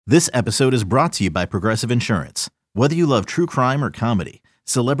This episode is brought to you by Progressive Insurance. Whether you love true crime or comedy,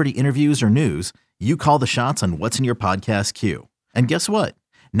 celebrity interviews or news, you call the shots on what's in your podcast queue. And guess what?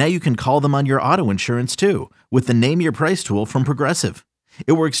 Now you can call them on your auto insurance too with the Name Your Price tool from Progressive.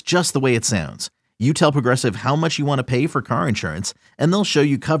 It works just the way it sounds. You tell Progressive how much you want to pay for car insurance, and they'll show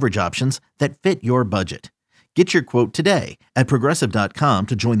you coverage options that fit your budget. Get your quote today at Progressive.com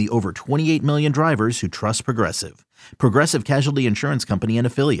to join the over 28 million drivers who trust Progressive. Progressive Casualty Insurance Company and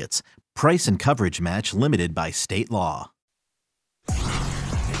Affiliates. Price and coverage match limited by state law.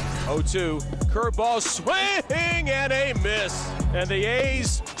 0-2, curveball swing and a miss. And the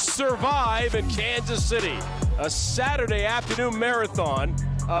A's survive in Kansas City. A Saturday afternoon marathon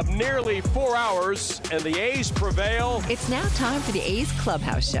of nearly 4 hours, and the A's prevail. It's now time for the A's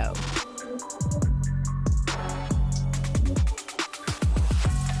Clubhouse Show.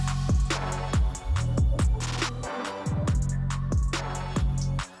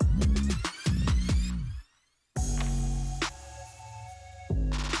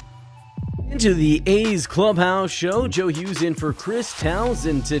 Into the A's Clubhouse Show. Joe Hughes in for Chris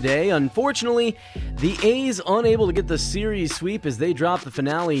Townsend today. Unfortunately, the A's unable to get the series sweep as they drop the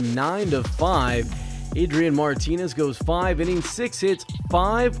finale 9-5. Adrian Martinez goes 5 innings, 6 hits,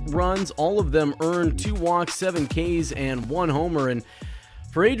 5 runs, all of them earned, 2 walks, 7 Ks, and 1 homer. And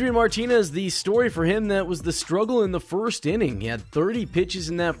for Adrian Martinez, the story for him, that was the struggle in the first inning. He had 30 pitches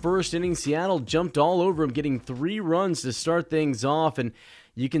in that first inning. Seattle jumped all over him, getting 3 runs to start things off. And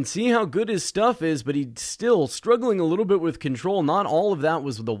you can see how good his stuff is, but he's still struggling a little bit with control. Not all of that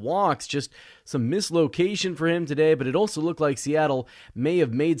was the walks, just some mislocation for him today, but it also looked like Seattle may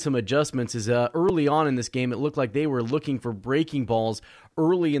have made some adjustments as early on in this game. It looked like they were looking for breaking balls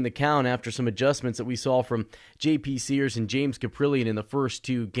early in the count after some adjustments that we saw from J.P. Sears and James Caprillion in the first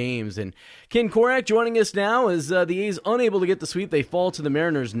 2 games. And Ken Korak joining us now as the A's unable to get the sweep. They fall to the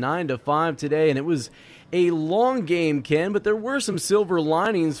Mariners 9-5 today, and it was a long game, Ken, but there were some silver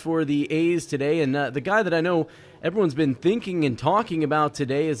linings for the A's today. And the guy that I know everyone's been thinking and talking about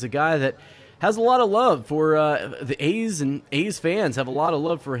today is a guy that has a lot of love for the A's, and A's fans have a lot of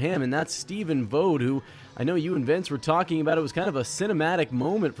love for him, and that's Stephen Vogt, who I know you and Vince were talking about. It was kind of a cinematic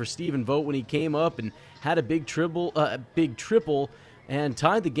moment for Stephen Vogt when he came up and had a big triple, and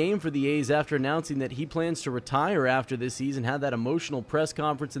tied the game for the A's after announcing that he plans to retire after this season, had that emotional press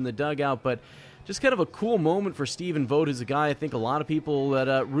conference in the dugout. But just kind of a cool moment for Stephen Vogt, who's a guy I think a lot of people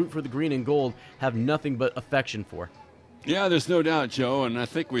that root for the green and gold have nothing but affection for. Yeah, there's no doubt, Joe, and I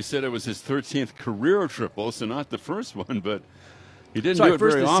think we said it was his 13th career triple, so not the first one, but he didn't do it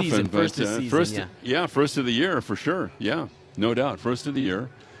very often. First of the year for sure. Yeah, no doubt, first of the year,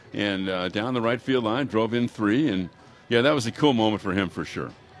 and down the right field line, drove in 3, and yeah, that was a cool moment for him for sure.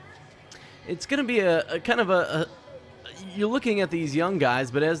 It's going to be a kind of a you're looking at these young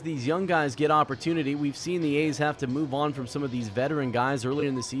guys, but as these young guys get opportunity, we've seen the A's have to move on from some of these veteran guys earlier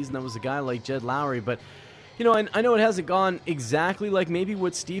in the season. That was a guy like Jed Lowry, but you know, I know it hasn't gone exactly like maybe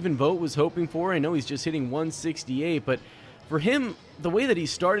what Stephen Vogt was hoping for. I know he's just hitting 168, but for him, the way that he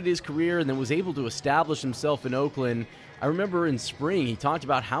started his career and then was able to establish himself in Oakland, I remember in spring he talked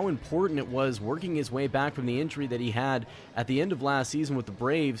about how important it was working his way back from the injury that he had at the end of last season with the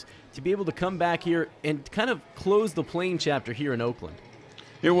Braves to be able to come back here and kind of close the playing chapter here in Oakland.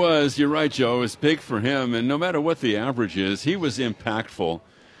 It was, you're right, Joe, it was big for him, and no matter what the average is, he was impactful.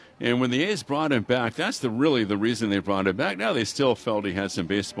 And when the A's brought him back, that's really the reason they brought him back. Now they still felt he had some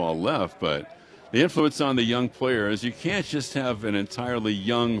baseball left, but the influence on the young players, you can't just have an entirely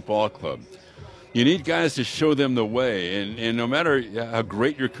young ball club. You need guys to show them the way, and no matter how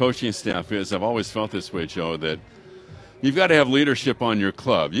great your coaching staff is, I've always felt this way, Joe, that you've got to have leadership on your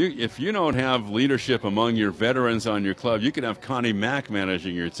club. If you don't have leadership among your veterans on your club, you could have Connie Mack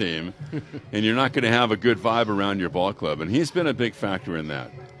managing your team, and you're not going to have a good vibe around your ball club, and he's been a big factor in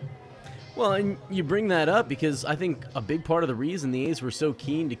that. Well, and you bring that up because I think a big part of the reason the A's were so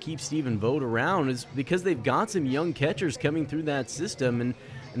keen to keep Stephen Vogt around is because they've got some young catchers coming through that system, and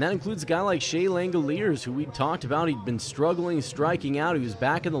that includes a guy like Shea Langoliers, who we talked about. He'd been struggling, striking out. He was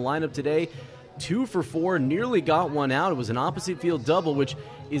back in the lineup today, 2 for 4, nearly got one out. It was an opposite field double, which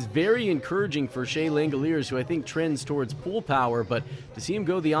is very encouraging for Shea Langoliers, who I think trends towards pull power, but to see him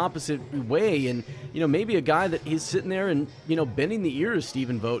go the opposite way and, you know, maybe a guy that is sitting there and, you know, bending the ear of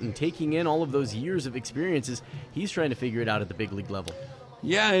Stephen Vogt and taking in all of those years of experiences, he's trying to figure it out at the big league level.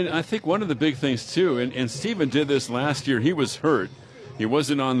 Yeah, and I think one of the big things, too, and Stephen did this last year, he was hurt. He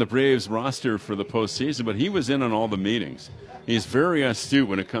wasn't on the Braves roster for the postseason, but he was in on all the meetings. He's very astute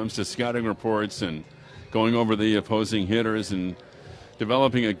when it comes to scouting reports and going over the opposing hitters and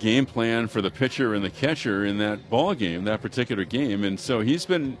developing a game plan for the pitcher and the catcher in that ball game, that particular game. And so he's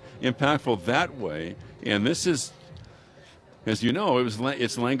been impactful that way. And this is, as you know, it's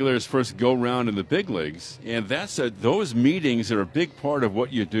Langeliers' first go-round in the big leagues. And those meetings are a big part of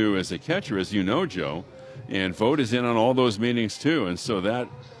what you do as a catcher, as you know, Joe. And Vogt is in on all those meetings, too. And so that,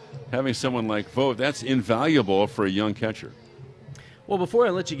 having someone like Vogt, that's invaluable for a young catcher. Well, before I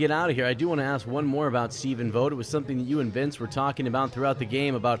let you get out of here, I do want to ask one more about Stephen Vogt. It was something that you and Vince were talking about throughout the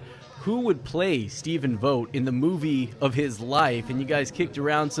game, about who would play Stephen Vogt in the movie of his life. And you guys kicked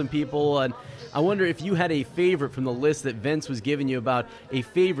around some people, and I wonder if you had a favorite from the list that Vince was giving you about a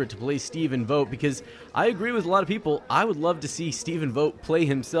favorite to play Stephen Vogt, because I agree with a lot of people. I would love to see Stephen Vogt play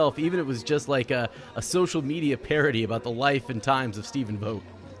himself, even if it was just like a social media parody about the life and times of Stephen Vogt.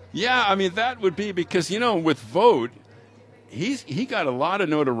 Yeah, I mean, that would be because, with Vogt, he got a lot of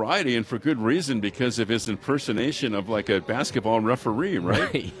notoriety, and for good reason, because of his impersonation of like a basketball referee,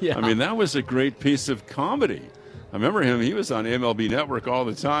 right? Yeah. I mean, that was a great piece of comedy. I remember him. He was on MLB Network all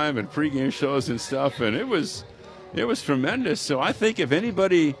the time and pregame shows and stuff, and it was tremendous. So I think if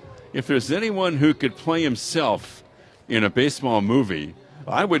there's anyone who could play himself in a baseball movie,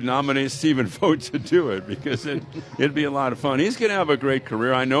 I would nominate Stephen Vogt to do it, because it'd be a lot of fun. He's going to have a great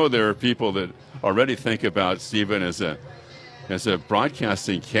career. I know there are people that already think about Stephen as a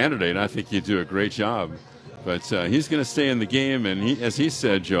broadcasting candidate. I think he'd do a great job. But he's going to stay in the game, and as he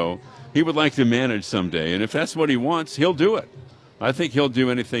said, Joe, he would like to manage someday. And if that's what he wants, he'll do it. I think he'll do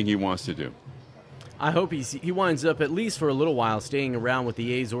anything he wants to do. I hope he winds up, at least for a little while, staying around with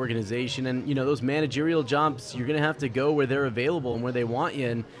the A's organization. And, those managerial jobs, you're going to have to go where they're available and where they want you.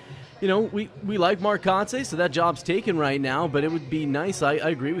 And, we like Mark Kotsay, so that job's taken right now. But it would be nice. I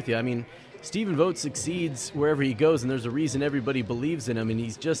agree with you. I mean, Stephen Vogt succeeds wherever he goes, and there's a reason everybody believes in him, and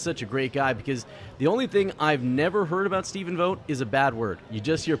he's just such a great guy, because the only thing I've never heard about Stephen Vogt is a bad word. You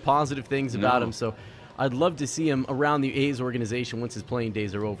just hear positive things about him, so I'd love to see him around the A's organization once his playing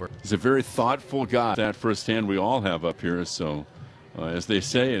days are over. He's a very thoughtful guy. That firsthand we all have up here, so as they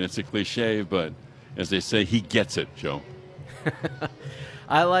say, and it's a cliche, but as they say, he gets it, Joe.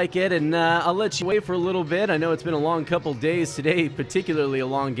 I like it, and I'll let you wait for a little bit. I know it's been a long couple days today, particularly a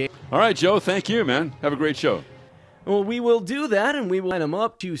long game. All right, Joe, thank you, man. Have a great show. Well, we will do that, and we will line them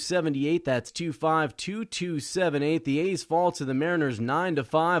up. 278, that's 2-5-2-2-7-8. The A's fall to the Mariners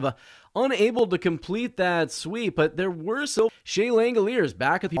 9-5. Unable to complete that sweep, but there were Shea Langeliers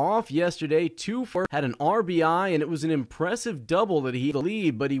back at the off yesterday, 2-4, had an RBI, and it was an impressive double that he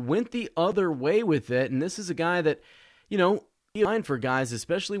lead, but he went the other way with it, and this is a guy that, fine for guys,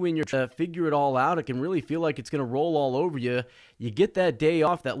 especially when you're trying to figure it all out. It can really feel like it's going to roll all over you. You get that day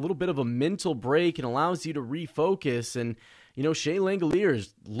off, that little bit of a mental break, and allows you to refocus. And, Shea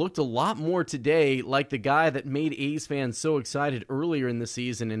Langeliers looked a lot more today like the guy that made A's fans so excited earlier in the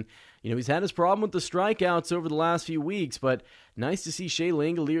season. And, he's had his problem with the strikeouts over the last few weeks, but nice to see Shea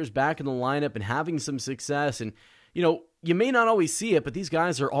Langeliers back in the lineup and having some success. And, you may not always see it, but these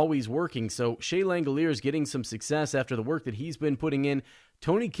guys are always working. So Shea Langeliers getting some success after the work that he's been putting in.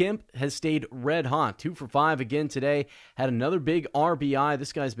 Tony Kemp has stayed red hot, 2 for 5 again today. Had another big RBI.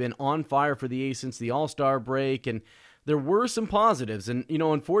 This guy's been on fire for the A's since the All-Star break, and there were some positives. And,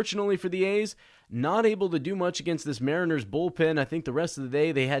 unfortunately for the A's, not able to do much against this Mariners bullpen. I think the rest of the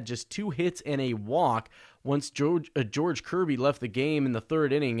day they had just 2 hits and a walk once George Kirby left the game in the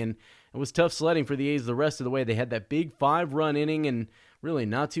third inning, and it was tough sledding for the A's the rest of the way. They had that big 5-run inning and really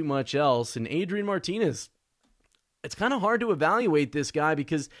not too much else. And Adrian Martinez, it's kind of hard to evaluate this guy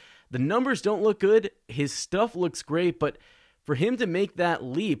because the numbers don't look good. His stuff looks great, but for him to make that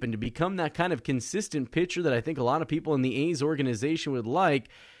leap and to become that kind of consistent pitcher that I think a lot of people in the A's organization would like,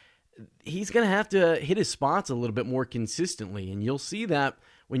 he's going to have to hit his spots a little bit more consistently. And you'll see that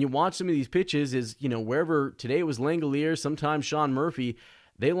when you watch some of these pitches is, wherever today it was Langeliers, sometimes Sean Murphy,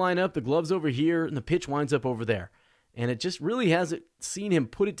 they line up, the glove's over here, and the pitch winds up over there. And it just really hasn't seen him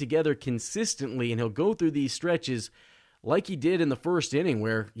put it together consistently, and he'll go through these stretches like he did in the first inning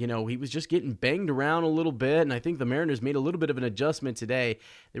where, he was just getting banged around a little bit, and I think the Mariners made a little bit of an adjustment today.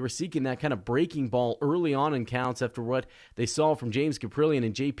 They were seeking that kind of breaking ball early on in counts after what they saw from James Caprillion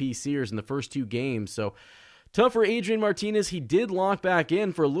and J.P. Sears in the first 2 games. So tough for Adrian Martinez. He did lock back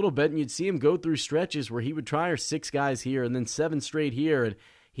in for a little bit, and you'd see him go through stretches where he would try 6 guys here and then 7 straight here, and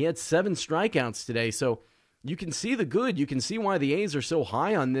he had 7 strikeouts today. So you can see the good. You can see why the A's are so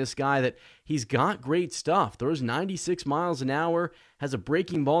high on this guy, that he's got great stuff. Throws 96 miles an hour, has a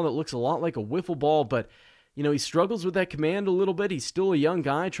breaking ball that looks a lot like a wiffle ball, but he struggles with that command a little bit. He's still a young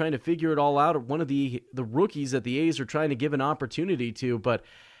guy trying to figure it all out. One of the rookies that the A's are trying to give an opportunity to, but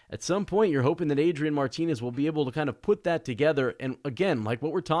at some point you're hoping that Adrian Martinez will be able to kind of put that together. And again, like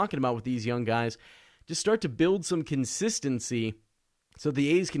what we're talking about with these young guys, just start to build some consistency so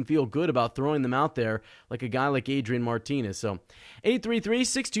the A's can feel good about throwing them out there like a guy like Adrian Martinez. So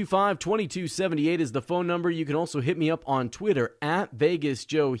 833-625-2278 is the phone number. You can also hit me up on Twitter at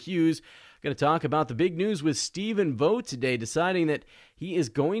VegasJoeHughes. Going to talk about the big news with Stephen Vogt today, deciding that he is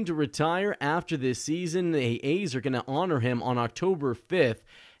going to retire after this season. The A's are going to honor him on October 5th,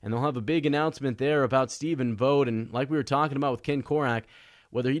 and they'll have a big announcement there about Stephen Vogt. And like we were talking about with Ken Korak,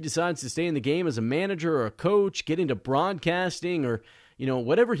 whether he decides to stay in the game as a manager or a coach, get into broadcasting, or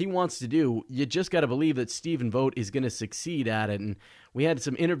whatever he wants to do, you just got to believe that Stephen Vogt is going to succeed at it. And we had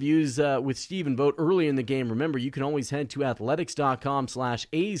some interviews with Stephen Vogt early in the game. Remember, you can always head to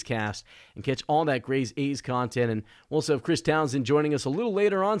athletics.com/A'sCast and catch all that great A's content. And we'll also have Chris Townsend joining us a little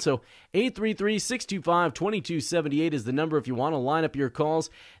later on. So 833-625-2278 is the number if you want to line up your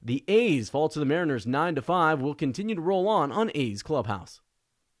calls. The A's fall to the Mariners 9-5. We'll continue to roll on A's Clubhouse.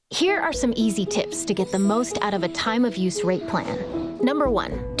 Here are some easy tips to get the most out of a time-of-use rate plan. Number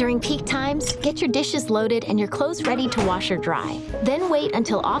 1, during peak times, get your dishes loaded and your clothes ready to wash or dry. Then wait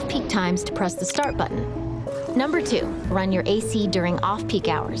until off-peak times to press the start button. Number 2, run your AC during off-peak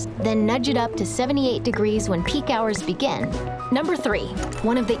hours. Then nudge it up to 78 degrees when peak hours begin. Number 3,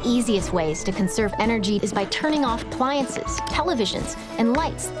 one of the easiest ways to conserve energy is by turning off appliances, televisions, and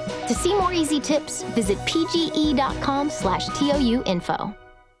lights. To see more easy tips, visit pge.com/TOUinfo.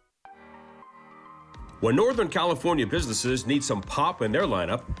 When Northern California businesses need some pop in their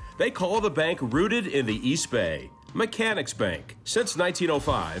lineup, they call the bank rooted in the East Bay, Mechanics Bank. Since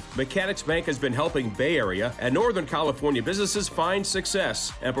 1905, Mechanics Bank has been helping Bay Area and Northern California businesses find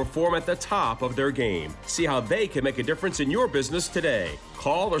success and perform at the top of their game. See how they can make a difference in your business today.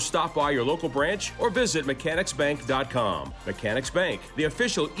 Call or stop by your local branch or visit mechanicsbank.com. Mechanics Bank, the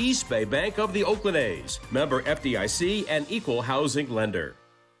official East Bay bank of the Oakland A's. Member FDIC and equal housing lender.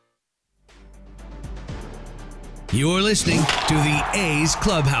 You're listening to the A's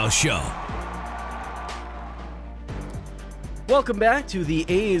Clubhouse Show. Welcome back to the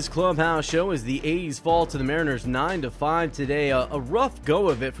A's Clubhouse Show as the A's fall to the Mariners 9-5 today. A rough go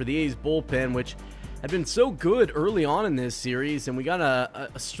of it for the A's bullpen, which had been so good early on in this series, and we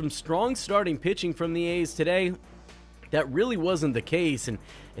got some strong starting pitching from the A's today. That really wasn't the case, and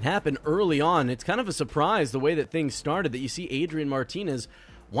it happened early on. It's kind of a surprise the way that things started, that you see Adrian Martinez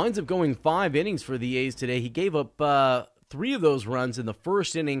winds up going 5 innings for the A's today. He gave up 3 of those runs in the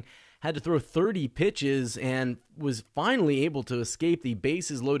first inning, had to throw 30 pitches, and was finally able to escape the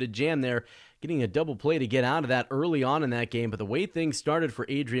bases-loaded jam there, getting a double play to get out of that early on in that game. But the way things started for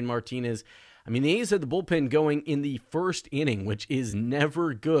Adrian Martinez, I mean, the A's had the bullpen going in the first inning, which is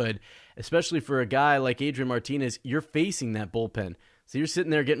never good, especially for a guy like Adrian Martinez. You're facing that bullpen. So you're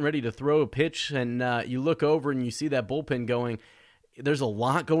sitting there getting ready to throw a pitch, and you look over and you see that bullpen going. There's a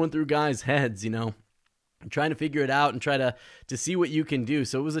lot going through guys' heads, trying to figure it out and try to see what you can do.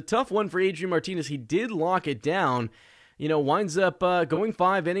 So it was a tough one for Adrian Martinez. He did lock it down, winds up going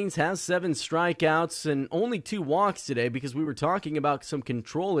 5 innings, has 7 strikeouts and only 2 walks today because we were talking about some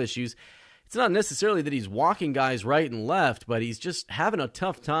control issues. It's not necessarily that he's walking guys right and left, but he's just having a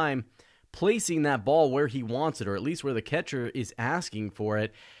tough time placing that ball where he wants it, or at least where the catcher is asking for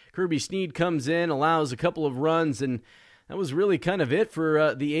it. Kirby Snead comes in, allows a couple of runs, and that was really kind of it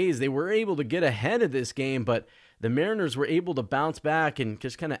for the A's. They were able to get ahead of this game, but the Mariners were able to bounce back and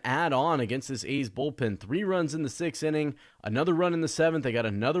just kind of add on against this A's bullpen. 3 runs in the 6th inning, another run in the 7th. They got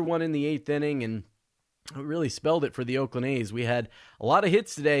another one in the 8th inning, and it really spelled it for the Oakland A's. We had a lot of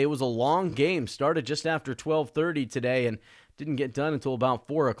hits today. It was a long game. Started just after 12:30 today and didn't get done until about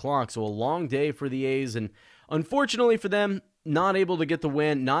 4 o'clock. So a long day for the A's, and unfortunately for them, not able to get the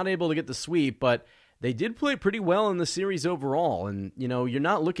win, not able to get the sweep, but they did play pretty well in the series overall. And, you're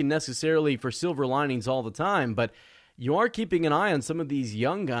not looking necessarily for silver linings all the time, but you are keeping an eye on some of these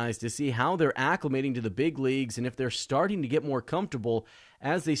young guys to see how they're acclimating to the big leagues and if they're starting to get more comfortable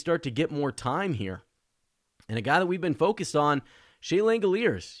as they start to get more time here. And a guy that we've been focused on, Shea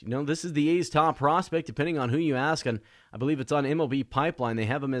Langeliers. This is the A's top prospect, depending on who you ask. And I believe it's on MLB Pipeline. They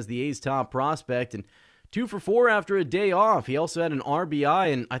have him as the A's top prospect. And 2 for 4 after a day off. He also had an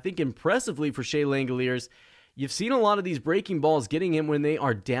RBI, and I think impressively for Shea Langeliers, you've seen a lot of these breaking balls getting him when they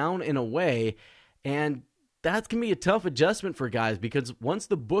are down and away, and that can be a tough adjustment for guys because once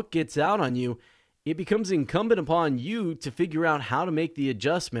the book gets out on you, it becomes incumbent upon you to figure out how to make the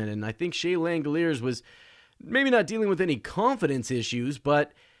adjustment. And I think Shea Langeliers was maybe not dealing with any confidence issues,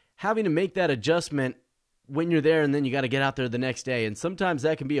 but having to make that adjustment when you're there and then you got to get out there the next day. And sometimes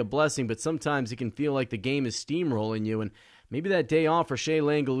that can be a blessing, but sometimes it can feel like the game is steamrolling you. And maybe that day off for Shea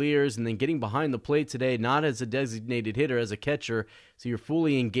Langoliers and then getting behind the plate today, not as a designated hitter, as a catcher, so you're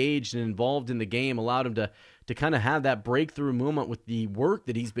fully engaged and involved in the game, allowed him to kind of have that breakthrough moment with the work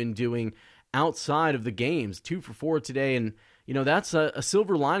that he's been doing outside of the games. 2 for 4 today, and that's a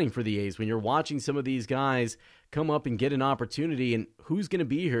silver lining for the A's when you're watching some of these guys come up and get an opportunity. And who's going to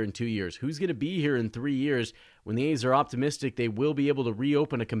be here in 2 years? Who's going to be here in 3 years when the A's are optimistic they will be able to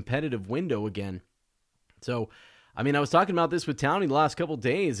reopen a competitive window again? So, I was talking about this with Townie the last couple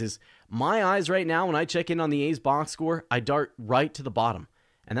days, is my eyes right now when I check in on the A's box score, I dart right to the bottom.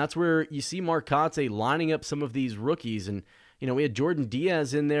 And that's where you see Mark Kotsay lining up some of these rookies. And, we had Jordan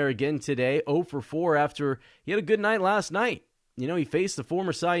Diaz in there again today, 0 for 4 after he had a good night last night. He faced the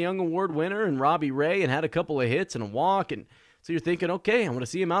former Cy Young Award winner and Robbie Ray and had a couple of hits and a walk. And so you're thinking, okay, I want to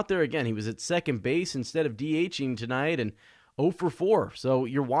see him out there again. He was at second base instead of DHing tonight and 0 for 4. So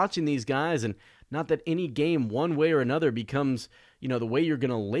you're watching these guys, and not that any game one way or another becomes, the way you're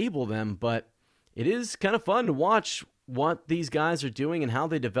going to label them, but it is kind of fun to watch what these guys are doing and how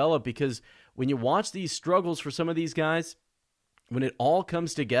they develop, because when you watch these struggles for some of these guys, when it all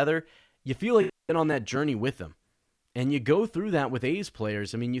comes together, you feel like you've been on that journey with them. And you go through that with A's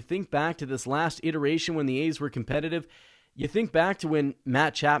players. You think back to this last iteration when the A's were competitive. You think back to when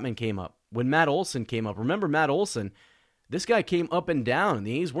Matt Chapman came up, when Matt Olson came up. Remember Matt Olson? This guy came up and down, and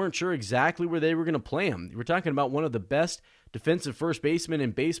the A's weren't sure exactly where they were going to play him. We're talking about one of the best defensive first basemen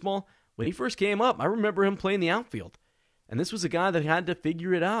in baseball. When he first came up, I remember him playing the outfield. And this was a guy that had to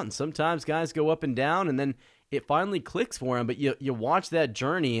figure it out. And sometimes guys go up and down, and then it finally clicks for him. But you watch that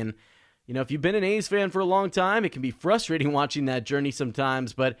journey, and if you've been an A's fan for a long time, it can be frustrating watching that journey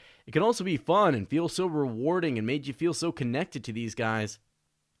sometimes, but it can also be fun and feel so rewarding and made you feel so connected to these guys.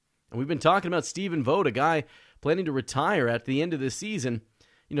 And we've been talking about Stephen Vogt, a guy planning to retire at the end of the season.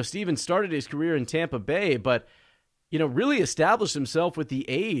 Stephen started his career in Tampa Bay, but really established himself with the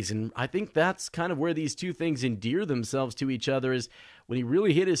A's. And I think that's kind of where these two things endear themselves to each other, is when he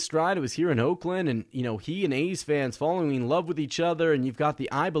really hit his stride, it was here in Oakland. And, he and A's fans falling in love with each other. And you've got the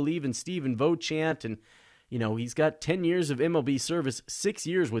I Believe in Stephen Vogt chant. And, he's got 10 years of MLB service, 6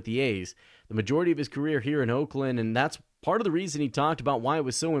 years with the A's, the majority of his career here in Oakland. And that's part of the reason he talked about why it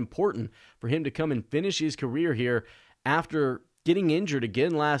was so important for him to come and finish his career here after getting injured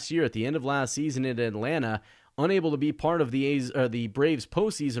again last year at the end of last season in Atlanta, unable to be part of the Braves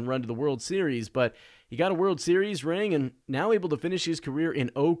postseason run to the World Series, but he got a World Series ring and now able to finish his career in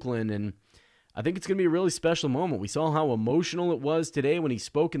Oakland. And I think it's going to be a really special moment. We saw how emotional it was today when he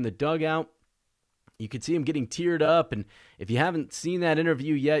spoke in the dugout. You could see him getting teared up, and if you haven't seen that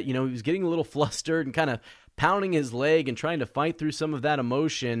interview yet, he was getting a little flustered and kind of pounding his leg and trying to fight through some of that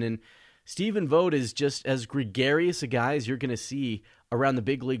emotion. And Stephen Vogt is just as gregarious a guy as you're going to see around the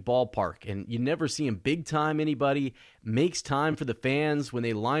big league ballpark. And you never see him big time anybody, makes time for the fans. When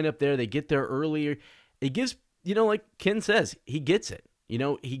they line up there, they get there earlier. It gives, like Ken says, he gets it.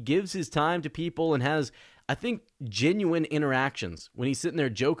 He gives his time to people and has, I think, genuine interactions. When he's sitting there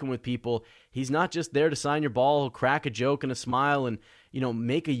joking with people, he's not just there to sign your ball, he'll crack a joke and a smile and,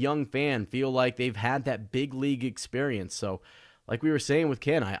 make a young fan feel like they've had that big league experience. So, like we were saying with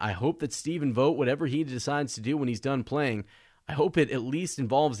Ken, I hope that Stephen Vogt, whatever he decides to do when he's done playing, I hope it at least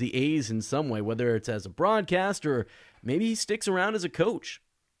involves the A's in some way, whether it's as a broadcaster or maybe he sticks around as a coach.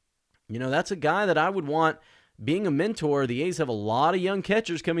 That's a guy that I would want being a mentor. The A's have a lot of young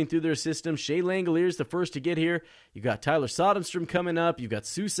catchers coming through their system. Shea Langoliers the first to get here. You've got Tyler Soderstrom coming up. You've got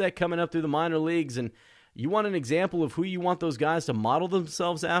Susek coming up through the minor leagues. And you want an example of who you want those guys to model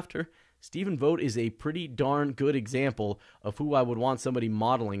themselves after? Stephen Vogt is a pretty darn good example of who I would want somebody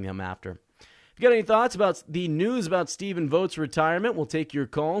modeling them after. If you got any thoughts about the news about Stephen Vogt's retirement, we'll take your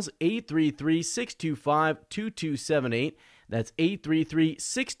calls, 833-625-2278. That's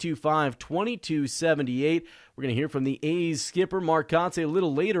 833-625-2278. We're going to hear from the A's skipper, Mark Kotsay, a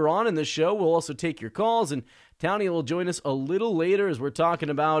little later on in the show. We'll also take your calls, and Townie will join us a little later as we're talking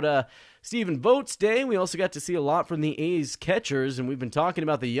about Stephen Vogt's day. We also got to see a lot from the A's catchers, and we've been talking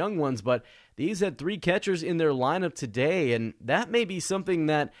about the young ones, but the A's had 3 catchers in their lineup today, and that may be something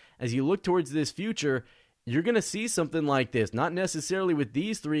that, as you look towards this future, you're going to see something like this. Not necessarily with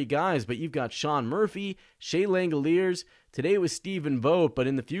these 3 guys, but you've got Sean Murphy, Shea Langoliers. Today it was Stephen Vogt, but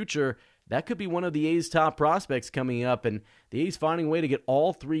in the future, that could be one of the A's top prospects coming up, and the A's finding a way to get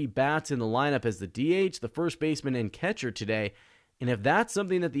all 3 bats in the lineup as the DH, the first baseman, and catcher today. And if that's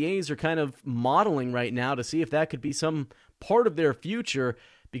something that the A's are kind of modeling right now to see if that could be some part of their future,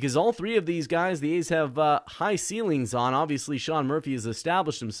 because all 3 of these guys the A's have high ceilings on. Obviously, Sean Murphy has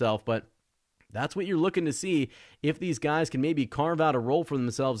established himself, but that's what you're looking to see if these guys can maybe carve out a role for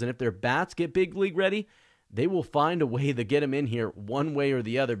themselves, and if their bats get big league ready, they will find a way to get him in here one way or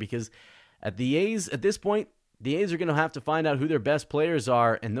the other, because at this point, the A's are going to have to find out who their best players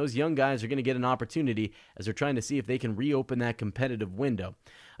are, and those young guys are going to get an opportunity as they're trying to see if they can reopen that competitive window.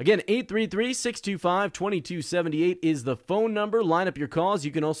 Again, 833-625-2278 is the phone number. Line up your calls.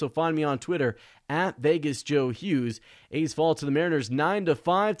 You can also find me on Twitter at VegasJoeHughes. A's fall to the Mariners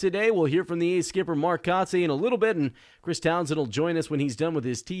 9-5 today. We'll hear from the A's skipper Mark Kotsay in a little bit, and Chris Townsend will join us when he's done with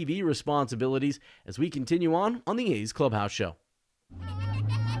his TV responsibilities as we continue on the A's Clubhouse Show.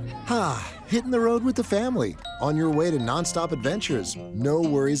 Hitting the road with the family. On your way to nonstop adventures. No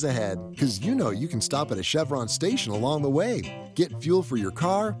worries ahead, because you know you can stop at a Chevron station along the way. Get fuel for your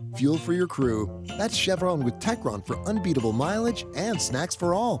car, fuel for your crew. That's Chevron with Techron for unbeatable mileage and snacks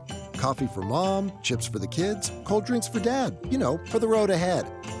for all. Coffee for mom, chips for the kids, cold drinks for dad. You know, for the road ahead.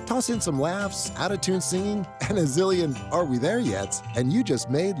 Toss in some laughs, out-of-tune singing, and a zillion "Are we there yet?" And you just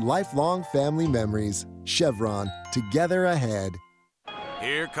made lifelong family memories. Chevron, together ahead.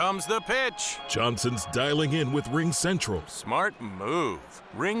 Here comes the pitch. Johnson's dialing in with Ring Central. Smart move.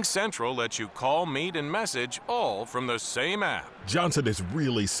 Ring Central lets you call, meet, and message all from the same app. Johnson is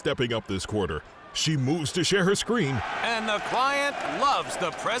really stepping up this quarter. She moves to share her screen. And the client loves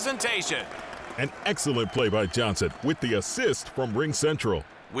the presentation. An excellent play by Johnson with the assist from Ring Central.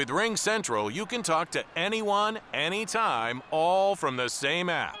 With Ring Central, you can talk to anyone, anytime, all from the same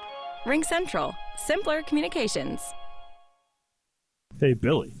app. Ring Central. Simpler communications. Hey,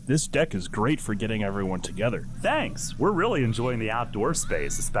 Billy, this deck is great for getting everyone together. Thanks. We're really enjoying the outdoor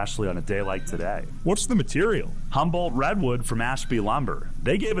space, especially on a day like today. What's the material? Humboldt Redwood from Ashby Lumber.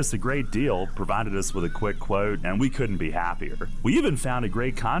 They gave us a great deal, provided us with a quick quote, and we couldn't be happier. We even found a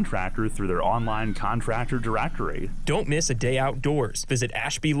great contractor through their online contractor directory. Don't miss a day outdoors. Visit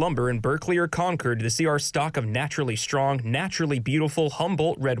Ashby Lumber in Berkeley or Concord to see our stock of naturally strong, naturally beautiful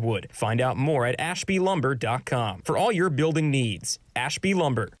Humboldt Redwood. Find out more at ashbylumber.com for all your building needs. Ashby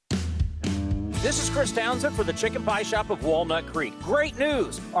Lumber. This is Chris Townsend for the Chicken Pie Shop of Walnut Creek. Great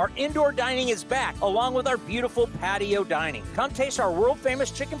news! Our indoor dining is back, along with our beautiful patio dining. Come taste our world-famous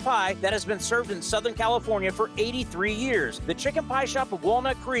chicken pie that has been served in Southern California for 83 years. The Chicken Pie Shop of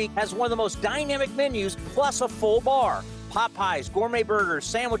Walnut Creek has one of the most dynamic menus, plus a full bar. Pot pies, gourmet burgers,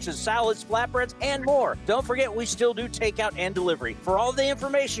 sandwiches, salads, flatbreads, and more. Don't forget, we still do takeout and delivery. For all the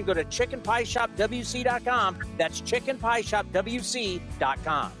information, go to chickenpieshopwc.com. That's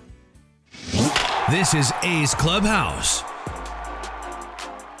chickenpieshopwc.com. This is A's Clubhouse.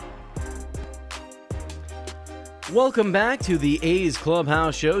 Welcome back to the A's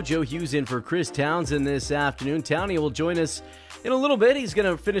Clubhouse Show. Joe Hughes in for Chris Townsend this afternoon. Townie will join us in a little bit. He's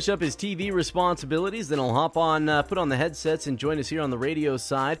going to finish up his TV responsibilities. Then he'll hop on, put on the headsets and join us here on the radio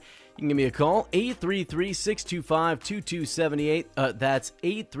side. You can give me a call, 833-625-2278. That's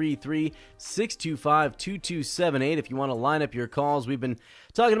 833-625-2278 if you want to line up your calls. We've been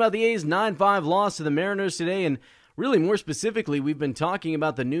talking about the A's 9-5 loss to the Mariners today, and really more specifically, we've been talking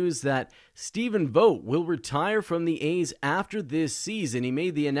about the news that Stephen Vogt will retire from the A's after this season. He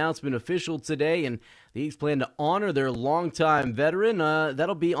made the announcement official today, and the A's plan to honor their longtime veteran.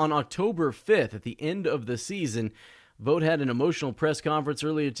 That'll be on October 5th at the end of the season. Vogt had an emotional press conference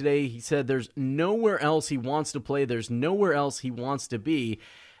earlier today. He said there's nowhere else he wants to play. There's nowhere else he wants to be.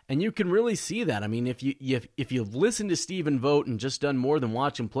 And you can really see that. I mean, if you've listened to Stephen Vogt and just done more than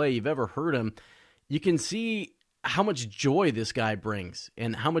watch him play, you've ever heard him, you can see how much joy this guy brings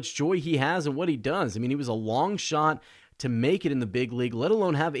and how much joy he has in what he does. I mean, he was a long shot to make it in the big league, let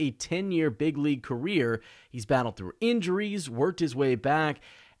alone have a 10-year big league career. He's battled through injuries, worked his way back.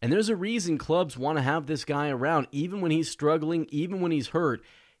 And there's a reason clubs want to have this guy around, even when he's struggling, even when he's hurt.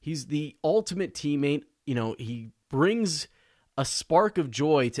 He's the ultimate teammate. You know, he brings a spark of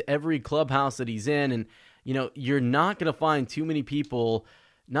joy to every clubhouse that he's in. And, you know, you're not going to find too many people,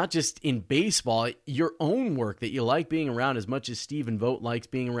 not just in baseball, your own work, that you like being around as much as Stephen Vogt likes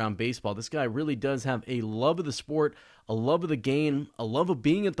being around baseball. This guy really does have a love of the sport, a love of the game, a love of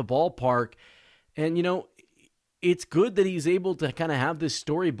being at the ballpark. And, you know, it's good that he's able to kind of have this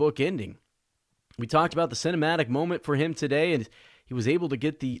storybook ending. We talked about the cinematic moment for him today, and he was able to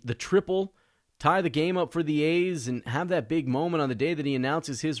get the triple, tie the game up for the A's, and have that big moment on the day that he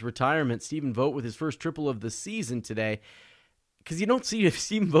announces his retirement. Stephen Vogt with his first triple of the season today, because you don't see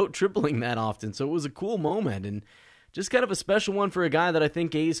Stephen Vogt tripling that often. So it was a cool moment, and just kind of a special one for a guy that I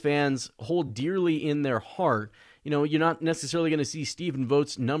think A's fans hold dearly in their heart. You know, you're not necessarily going to see Stephen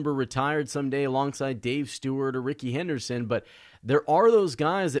Vogt's number retired someday alongside Dave Stewart or Ricky Henderson, but there are those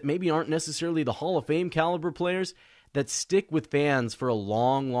guys that maybe aren't necessarily the Hall of Fame caliber players that stick with fans for a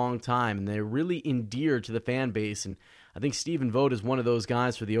long, long time, and they're really endeared to the fan base. And I think Stephen Vogt is one of those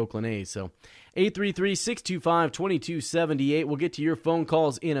guys for the Oakland A's. So 833-625-2278. We'll get to your phone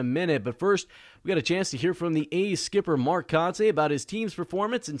calls in a minute, but first we got a chance to hear from the A's skipper Mark Kotsay about his team's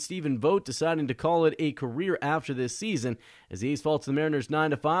performance and Stephen Vogt deciding to call it a career after this season. As the A's fall to the Mariners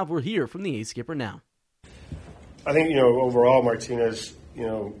 9-5, we'll hear from the A's skipper now. I think, overall Martinez,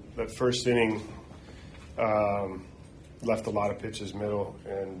 that first inning left a lot of pitches middle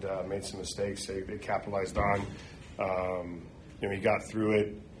and made some mistakes they capitalized on. He got through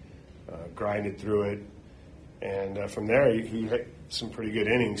it, grinded through it, and from there he had some pretty good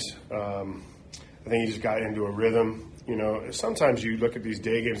innings. I think he just got into a rhythm. Sometimes you look at these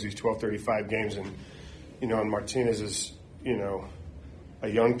day games, these 12:35 games, and and Martinez is a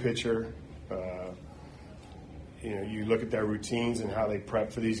young pitcher. You look at their routines and how they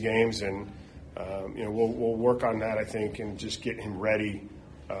prep for these games, and we'll work on that, I think, and just get him ready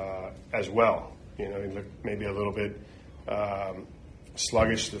as well. He looked maybe a little bit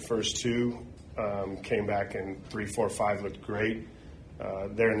sluggish the first two, came back in 3, 4, 5, looked great.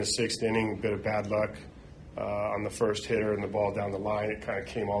 There in the sixth inning, a bit of bad luck on the first hitter and the ball down the line. It kind of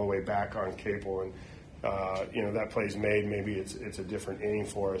came all the way back on Capel, and that play's made. Maybe it's a different inning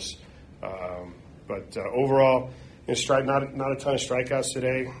for us. But overall, not a ton of strikeouts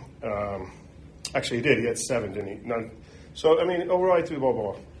today. Actually, he did. He had 7, didn't he? None. So, overall, he threw the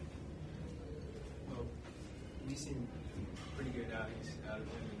ball. Well, we've seen pretty good outings out of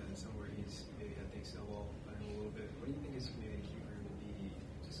him, and then somewhere he's maybe had things snowball a little bit. What do you think is maybe the key for him to be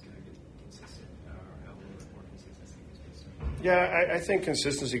just going to get consistent, or have a little bit more consistency? Yeah, I think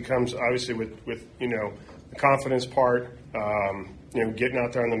consistency comes obviously with the confidence part. Getting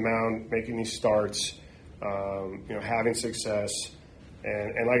out there on the mound, making these starts, having success,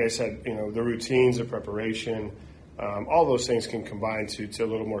 and like I said, the routines, the preparation, all those things can combine to a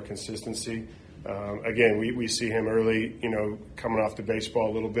little more consistency. Again, we see him early, coming off the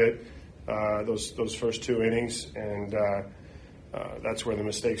baseball a little bit, those first 2 innings, and that's where the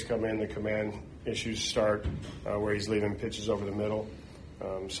mistakes come in, the command issues start, where he's leaving pitches over the middle.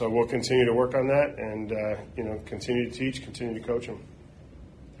 So we'll continue to work on that and, continue to teach, continue to coach him.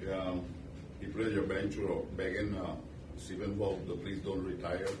 Yeah, he played your bench begging Stephen Vogt to please don't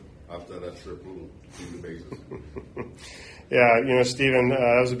retire after that triple in the bases. Yeah, Stephen,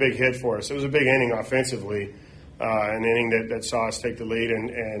 that was a big hit for us. It was a big inning offensively, an inning that saw us take the lead,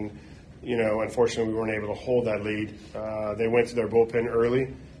 and unfortunately we weren't able to hold that lead. They went to their bullpen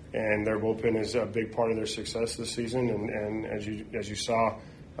early, and their bullpen is a big part of their success this season. And as you saw,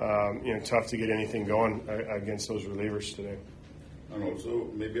 tough to get anything going against those relievers today. And also,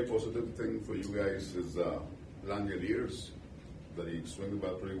 maybe a positive thing for you guys is Langeliers, that he swung the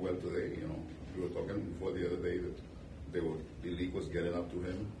bat pretty well today. You were talking before the other day that the league was getting up to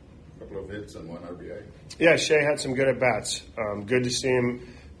him. A couple of hits and 1 RBI. Yeah, Shea had some good at bats. Good to see him,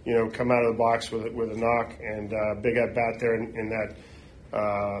 come out of the box with a knock, and big at bat there in that.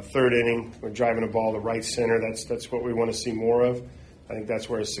 Third inning, we're driving the ball to right center. That's what we want to see more of. I think that's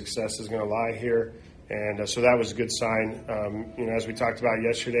where his success is going to lie here, and so that was a good sign. As we talked about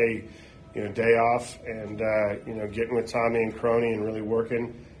yesterday, day off and getting with Tommy and Crony and really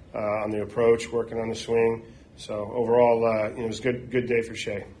working on the approach, working on the swing. So overall, it was a good day for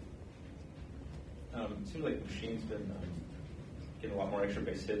Shea. It seems like Machine's been getting a lot more extra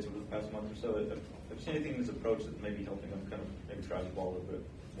base hits over the past month or so. Have you seen anything in his approach that may be helping him kind of maybe drive the ball a little bit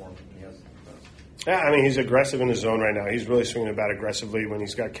more than he has? Yeah, he's aggressive in the zone right now. He's really swinging the bat aggressively when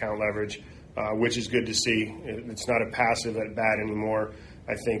he's got count leverage, which is good to see. It's not a passive at bat anymore.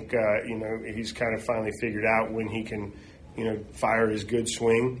 I think, he's kind of finally figured out when he can, fire his good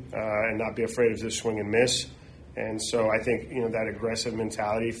swing and not be afraid of this swing and miss. And so I think, that aggressive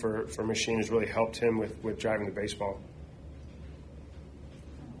mentality for Machine has really helped him with driving the baseball.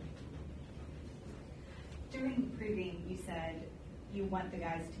 During proving, you said you want the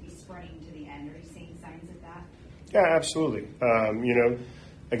guys to be sprinting to the end. Are you seeing signs of that? Yeah, absolutely.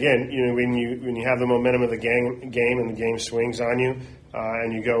 Again, when you have the momentum of the game and the game swings on you,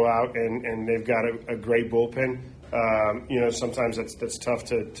 and you go out and they've got a great bullpen, sometimes that's tough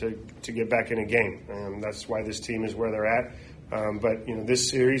to get back in a game. That's why this team is where they're at. But this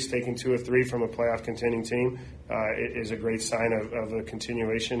series, taking 2 of 3 from a playoff contending team, is a great sign of a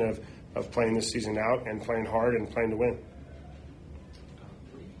continuation of playing this season out and playing hard and playing to win. What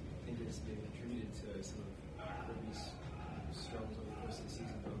do you think has maybe contributed to some of Kirby's struggles over the course of the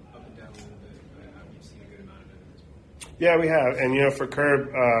season, up and down a little bit? We've seen a good amount of it at this point. Yeah, we have, and for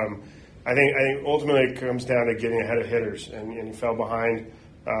Curb, I think ultimately it comes down to getting ahead of hitters, and he fell behind,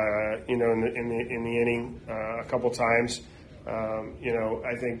 in the inning a couple times. I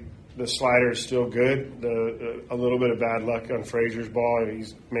think the slider is still good. A little bit of bad luck on Frazier's ball.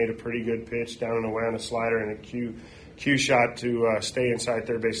 He's made a pretty good pitch down and away on a slider and a cue shot to stay inside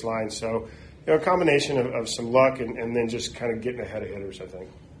third base line. So, a combination of some luck and then just kind of getting ahead of hitters, I think.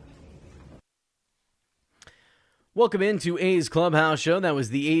 Welcome into A's Clubhouse Show. That was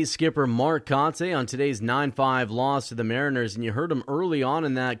the A's skipper Mark Kotsay on today's 9-5 loss to the Mariners. And you heard him early on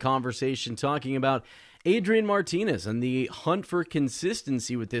in that conversation talking about Adrian Martinez and the hunt for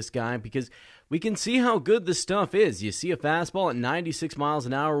consistency with this guy, because we can see how good the stuff is. You see a fastball at 96 miles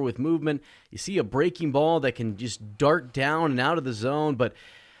an hour with movement. You see a breaking ball that can just dart down and out of the zone, but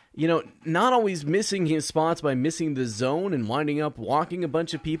not always missing his spots by missing the zone and winding up walking a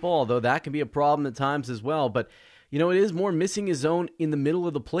bunch of people, although that can be a problem at times as well. But it is more missing his zone in the middle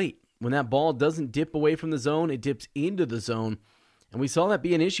of the plate. When that ball doesn't dip away from the zone, it dips into the zone. And we saw that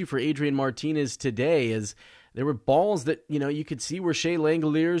be an issue for Adrian Martinez today, as there were balls that, you could see where Shea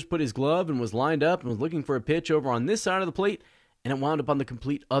Langoliers put his glove and was lined up and was looking for a pitch over on this side of the plate, and it wound up on the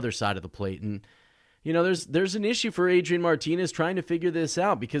complete other side of the plate. And, there's an issue for Adrian Martinez trying to figure this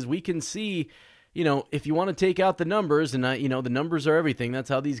out, because we can see, if you want to take out the numbers, and, the numbers are everything. That's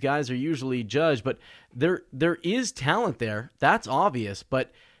how these guys are usually judged. But there is talent there. That's obvious.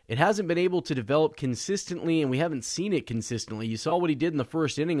 But it hasn't been able to develop consistently, and we haven't seen it consistently. You saw what he did in the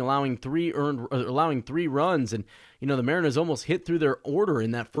first inning, allowing three runs, and the Mariners almost hit through their order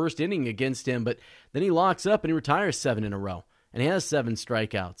in that first inning against him. But then he locks up and he retires 7 in a row, and he has 7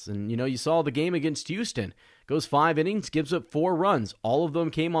 strikeouts. And you saw the game against Houston, goes 5 innings, gives up 4 runs. All of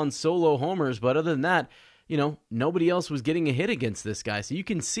them came on solo homers, but other than that, nobody else was getting a hit against this guy. So you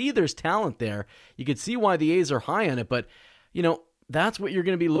can see there's talent there. You can see why the A's are high on it, but that's what you're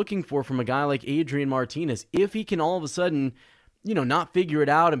going to be looking for from a guy like Adrian Martinez. If he can all of a sudden, not figure it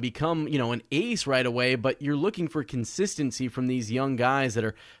out and become, an ace right away, but you're looking for consistency from these young guys that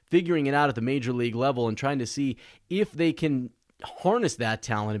are figuring it out at the major league level and trying to see if they can harness that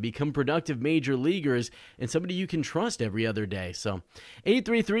talent and become productive major leaguers and somebody you can trust every other day. So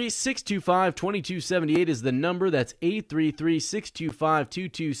 833-625-2278 is the number. That's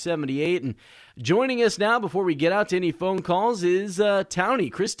 833-625-2278. And joining us now before we get out to any phone calls is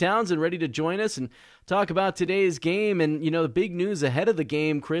Townie, Chris Townsend, ready to join us and talk about today's game. And, the big news ahead of the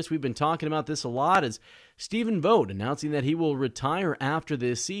game, Chris, we've been talking about this a lot, is Stephen Vogt announcing that he will retire after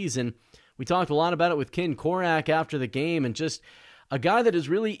this season. We talked a lot about it with Ken Korak after the game, and just a guy that has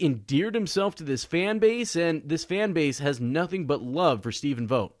really endeared himself to this fan base, and this fan base has nothing but love for Stephen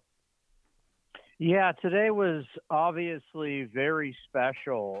Vogt. Yeah, today was obviously very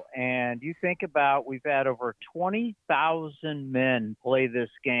special, and you think about we've had over 20,000 men play this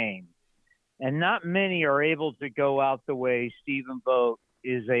game, and not many are able to go out the way Stephen Vogt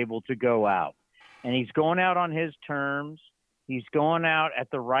is able to go out. And he's going out on his terms. He's going out at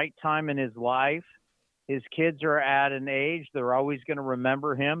the right time in his life. His kids are at an age, they're always going to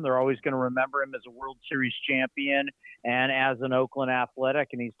remember him. They're always going to remember him as a World Series champion and as an Oakland Athletic.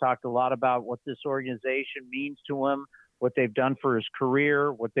 And he's talked a lot about what this organization means to him, what they've done for his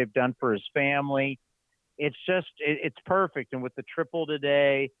career, what they've done for his family. It's perfect. And with the triple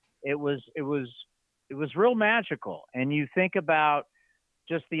today, it was real magical. And you think about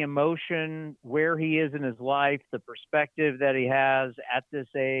just the emotion, where he is in his life, the perspective that he has at this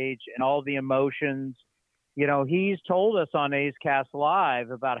age, and all the emotions. He's told us on A's Cast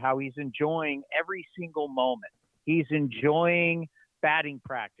Live about how he's enjoying every single moment. He's enjoying batting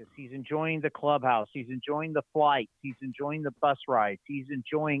practice. He's enjoying the clubhouse. He's enjoying the flights. He's enjoying the bus rides. He's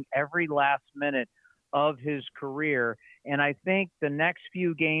enjoying every last minute of his career. And I think the next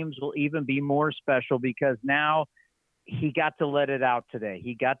few games will even be more special, because now he got to let it out today.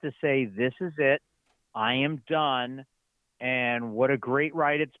 He got to say, this is it. I am done. And what a great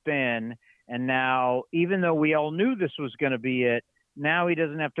ride it's been. And now, even though we all knew this was going to be it, now he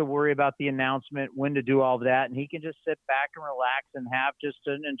doesn't have to worry about the announcement, when to do all of that. And he can just sit back and relax and have just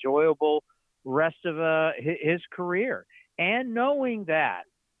an enjoyable rest of his career. And knowing that,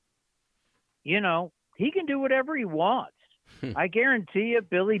 he can do whatever he wants. I guarantee you,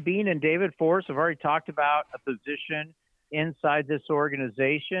 Billy Beane and David Forst have already talked about a position inside this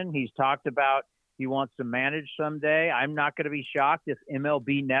organization. He's talked about he wants to manage someday. I'm not going to be shocked if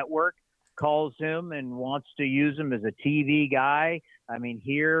MLB Network calls him and wants to use him as a TV guy. I mean,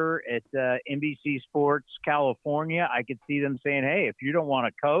 here at NBC Sports California, I could see them saying, hey, if you don't want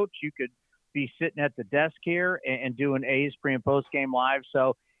to coach, you could be sitting at the desk here and doing A's pre- and post-game live.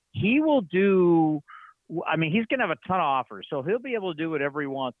 So he will do – he's going to have a ton of offers, so he'll be able to do whatever he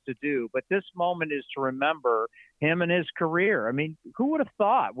wants to do. But this moment is to remember him and his career. I mean, who would have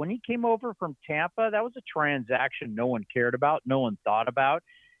thought when he came over from Tampa, that was a transaction no one cared about, no one thought about.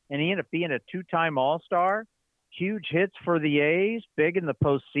 and he ended up being a two-time All-Star. Huge hits for the A's, big in the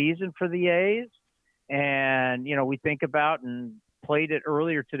postseason for the A's. And, we think about and played it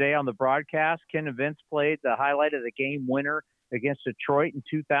earlier today on the broadcast. Ken and Vince played the highlight of the game winner against Detroit in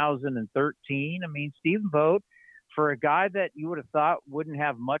 2013. I mean, Stephen Vogt, for a guy that you would have thought wouldn't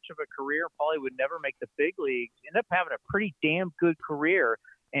have much of a career, probably would never make the big leagues, ended up having a pretty damn good career.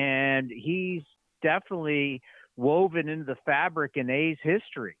 And he's definitely woven into the fabric in A's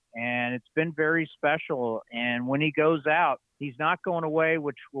history. And it's been very special. And when he goes out, he's not going away,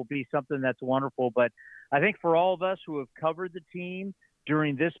 which will be something that's wonderful. But I think for all of us who have covered the team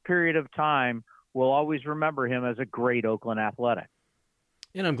during this period of time, we'll always remember him as a great Oakland Athletic.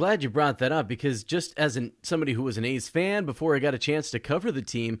 And I'm glad you brought that up, because just as somebody who was an A's fan before I got a chance to cover the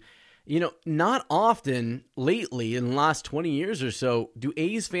team, not often lately in the last 20 years or so do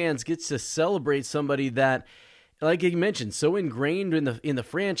A's fans get to celebrate somebody that, like you mentioned, so ingrained in the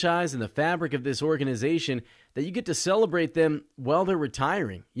franchise and the fabric of this organization that you get to celebrate them while they're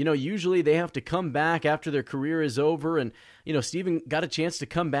retiring. Usually they have to come back after their career is over, and Steven got a chance to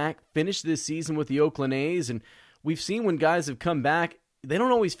come back, finish this season with the Oakland A's, and we've seen when guys have come back, they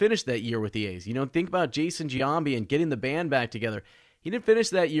don't always finish that year with the A's. Think about Jason Giambi and getting the band back together. He didn't finish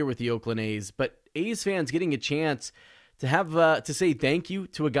that year with the Oakland A's, but A's fans getting a chance to have to say thank you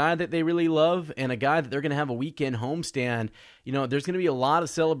to a guy that they really love and a guy that they're going to have a weekend homestand. There's going to be a lot of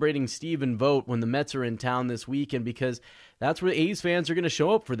celebrating Stephen Vogt when the Mets are in town this weekend, because that's where A's fans are going to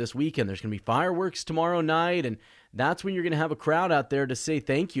show up for this weekend. There's going to be fireworks tomorrow night, and that's when you're going to have a crowd out there to say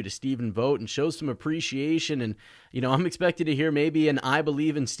thank you to Stephen Vogt and show some appreciation. And, I'm expected to hear maybe an I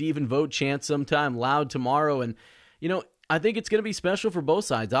Believe in Stephen Vogt chant sometime loud tomorrow. And, I think it's going to be special for both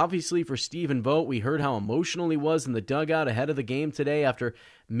sides. Obviously, for Stephen Vogt, we heard how emotional he was in the dugout ahead of the game today after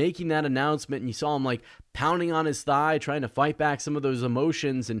making that announcement, and you saw him pounding on his thigh, trying to fight back some of those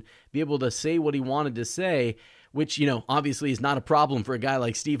emotions and be able to say what he wanted to say, which, obviously is not a problem for a guy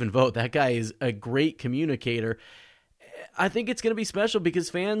like Stephen Vogt. That guy is a great communicator. I think it's going to be special because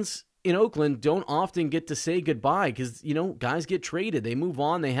fans in Oakland don't often get to say goodbye because, guys get traded. They move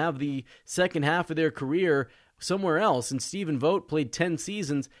on. They have the second half of their career somewhere else, and Stephen Vogt played 10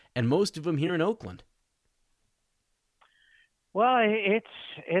 seasons, and most of them here in Oakland. Well,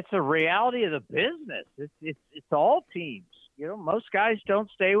 it's a reality of the business. It's all teams. Most guys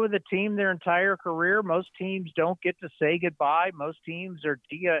don't stay with a team their entire career. Most teams don't get to say goodbye. Most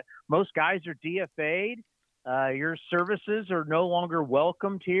guys are DFA'd. Your services are no longer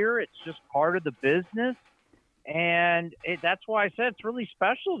welcomed here. It's just part of the business. And that's why I said it's really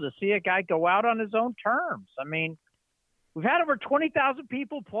special to see a guy go out on his own terms. I mean, we've had over 20,000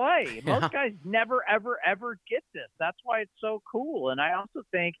 people play. Most guys never, ever, ever get this. That's why it's so cool. And I also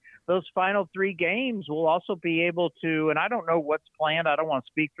think those final 3 games will also be able to, and I don't know what's planned. I don't want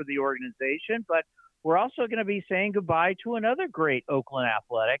to speak for the organization, but we're also going to be saying goodbye to another great Oakland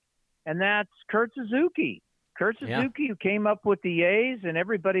Athletic, and that's Kurt Suzuki. Kurt Suzuki, who came up with the A's, and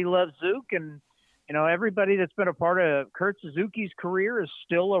everybody loves Zook, and everybody that's been a part of Kurt Suzuki's career is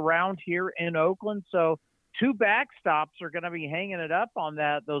still around here in Oakland. So 2 backstops are going to be hanging it up on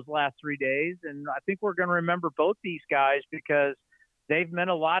those last 3 days. And I think we're going to remember both these guys because they've meant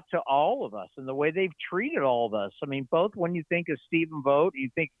a lot to all of us and the way they've treated all of us. I mean, both when you think of Stephen Vogt, you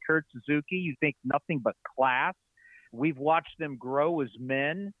think Kurt Suzuki, you think nothing but class. We've watched them grow as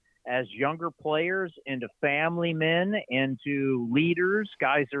men, as younger players, into family men, into leaders.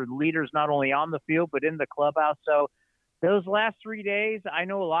 Guys are leaders not only on the field but in the clubhouse. So those last 3 days, I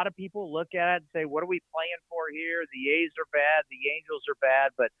know a lot of people look at it and say, what are we playing for here? The A's are bad, the Angels are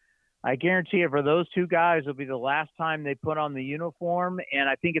bad, but I guarantee you for those 2 guys, it'll be the last time they put on the uniform, and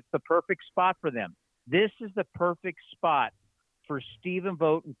I think it's the perfect spot for them. This is the perfect spot for Stephen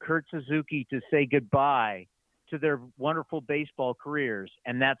Vogt and Kurt Suzuki to say goodbye to their wonderful baseball careers,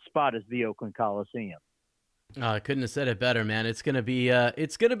 and that spot is the Oakland Coliseum. I couldn't have said it better, man. It's gonna be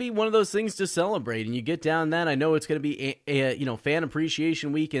one of those things to celebrate, and you get down that. I know it's gonna be a fan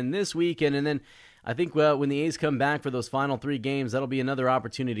appreciation weekend this weekend, and then I think when the A's come back for those final 3 games, that'll be another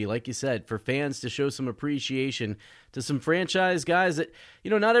opportunity, like you said, for fans to show some appreciation to some franchise guys that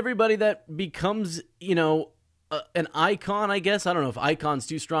not everybody that becomes an icon, I guess. I don't know if icon's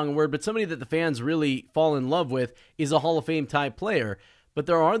too strong a word, but somebody that the fans really fall in love with is a Hall of Fame type player. But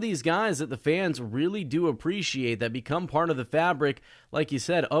there are these guys that the fans really do appreciate that become part of the fabric, like you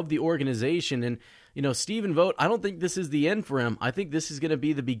said, of the organization. And, Stephen Vogt, I don't think this is the end for him. I think this is going to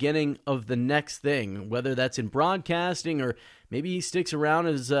be the beginning of the next thing, whether that's in broadcasting or maybe he sticks around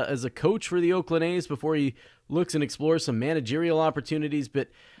as a coach for the Oakland A's before he looks and explores some managerial opportunities. But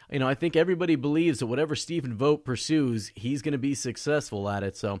I think everybody believes that whatever Stephen Vogt pursues, he's going to be successful at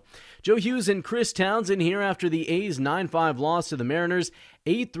it. So Joe Hughes and Chris Townsend here after the A's 9-5 loss to the Mariners.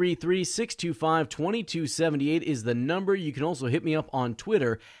 833-625-2278 is the number. You can also hit me up on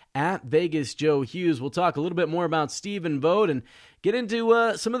Twitter at Vegas Joe Hughes. We'll talk a little bit more about Stephen Vogt and get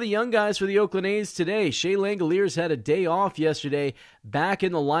into some of the young guys for the Oakland A's today. Shea Langeliers had a day off yesterday, back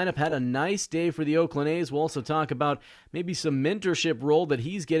in the lineup, had a nice day for the Oakland A's. We'll also talk about maybe some mentorship role that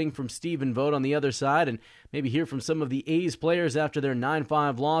he's getting from Stephen Vogt on the other side, and maybe hear from some of the A's players after their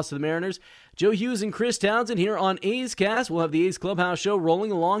 9-5 loss to the Mariners. Joe Hughes and Chris Townsend here on A's Cast. We'll have the A's Clubhouse Show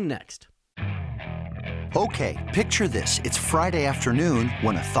rolling along next. Okay, picture this. It's Friday afternoon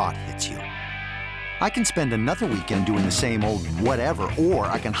when a thought hits you. I can spend another weekend doing the same old whatever, or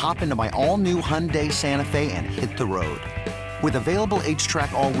I can hop into my all-new Hyundai Santa Fe and hit the road. With available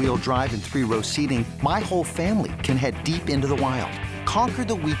H-Track all-wheel drive and 3-row seating, my whole family can head deep into the wild. Conquer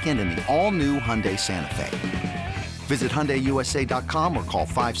the weekend in the all-new Hyundai Santa Fe. Visit HyundaiUSA.com or call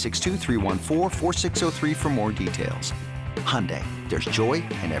 562-314-4603 for more details. Hyundai, there's joy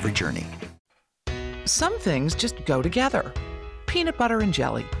in every journey. Some things just go together. Peanut butter and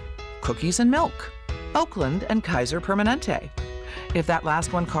jelly, cookies and milk, Oakland and Kaiser Permanente. If that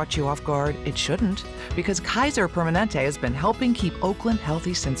last one caught you off guard, it shouldn't, because Kaiser Permanente has been helping keep Oakland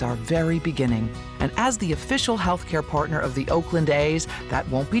healthy since our very beginning. And as the official healthcare partner of the Oakland A's, that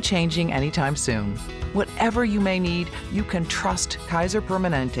won't be changing anytime soon. Whatever you may need, you can trust Kaiser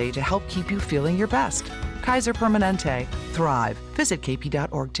Permanente to help keep you feeling your best. Kaiser Permanente. Thrive. Visit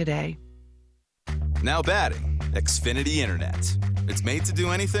kp.org today. Now batting, Xfinity Internet. It's made to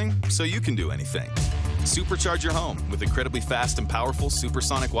do anything, so you can do anything. Supercharge your home with incredibly fast and powerful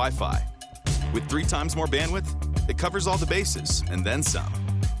supersonic Wi-Fi. With 3 times more bandwidth, it covers all the bases, and then some.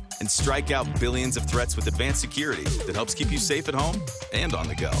 And strike out billions of threats with advanced security that helps keep you safe at home and on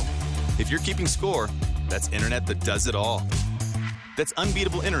the go. If you're keeping score, that's internet that does it all. That's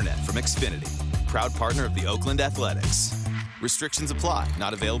unbeatable internet from Xfinity, proud partner of the Oakland Athletics. Restrictions apply,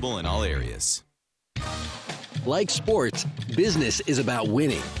 not available in all areas. Like sports, business is about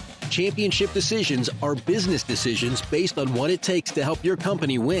winning. Championship decisions are business decisions based on what it takes to help your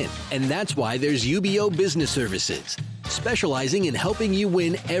company win. And that's why there's UBO Business Services, specializing in helping you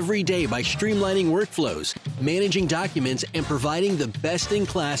win every day by streamlining workflows, managing documents, and providing the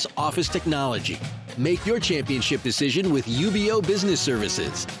best-in-class office technology. Make your championship decision with UBO Business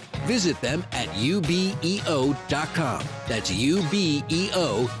Services. Visit them at ubeo.com. That's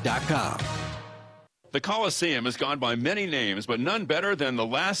ubeo.com. The Coliseum has gone by many names, but none better than the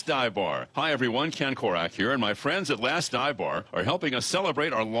Last Dive Bar. Hi, everyone. Ken Korak here, and my friends at Last Dive Bar are helping us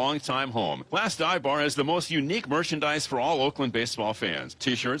celebrate our longtime home. Last Dive Bar has the most unique merchandise for all Oakland baseball fans.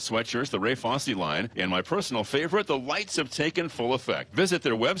 T-shirts, sweatshirts, the Ray Fosse line, and my personal favorite, the lights have taken full effect. Visit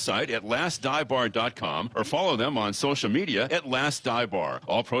their website at lastdivebar.com or follow them on social media at Last Dive Bar.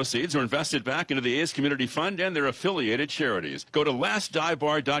 All proceeds are invested back into the A's Community Fund and their affiliated charities. Go to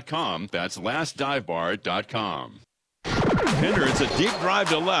lastdivebar.com. That's lastdivebar.com. Pinder, it's a deep drive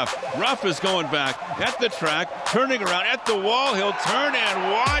to left. Ruff is going back at the track, turning around at the wall. He'll turn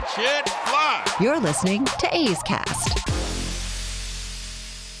and watch it fly. You're listening to A's Cast.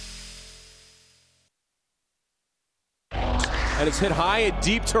 And it's hit high and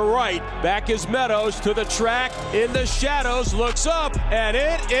deep to right. Back is Meadows to the track. In the shadows, looks up, and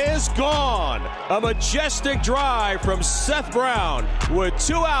it is gone. A majestic drive from Seth Brown with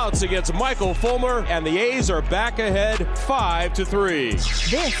 2 outs against Michael Fulmer, and the A's are back ahead 5-3.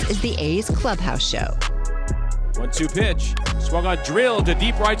 This is the A's Clubhouse Show. 1-2 pitch. Swung on, drilled to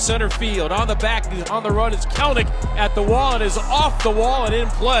deep right center field. On the back, on the run is Kelnick at the wall and is off the wall and in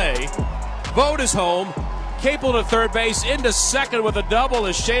play. Vogt is home. Capel to third base, into second with a double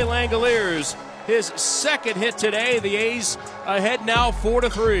is Shea Langeliers. His second hit today. The A's ahead now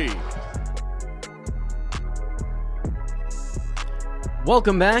 4-3.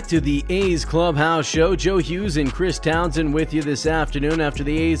 Welcome back to the A's Clubhouse Show. Joe Hughes and Chris Townsend with you this afternoon after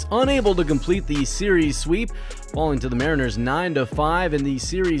the A's unable to complete the series sweep, falling to the Mariners 9-5 in the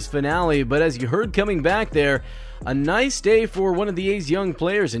series finale. But as you heard coming back there, a nice day for one of the A's young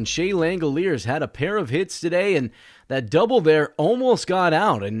players, and Shea Langeliers had a pair of hits today, and that double there almost got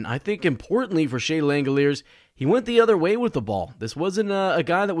out. And I think importantly for Shea Langeliers, he went the other way with the ball. This wasn't a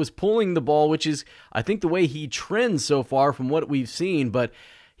guy that was pulling the ball, which is, I think, the way he trends so far from what we've seen. But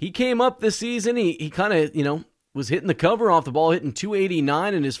he came up this season. He kind of, was hitting the cover off the ball, hitting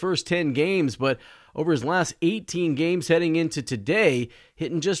 .289 in his first 10 games, but over his last 18 games heading into today,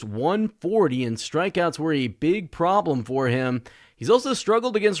 hitting just .140, and strikeouts were a big problem for him. He's also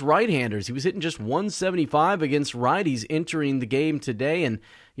struggled against right-handers. He was hitting just 175 against righties entering the game today and,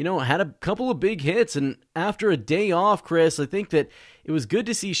 had a couple of big hits. And after a day off, Chris, I think that it was good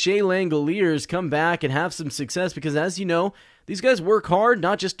to see Shea Langoliers come back and have some success because, as you know, these guys work hard,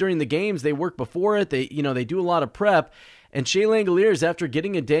 not just during the games. They work before it. They do a lot of prep. And Shea Langoliers, after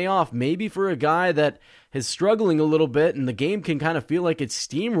getting a day off, maybe for a guy that is struggling a little bit and the game can kind of feel like it's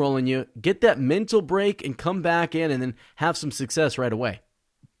steamrolling you, get that mental break and come back in and then have some success right away.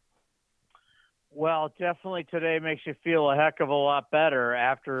 Well, definitely today makes you feel a heck of a lot better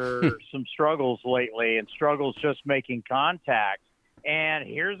after some struggles lately and struggles just making contact. And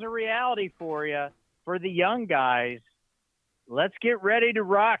here's a reality for you. For the young guys, let's get ready to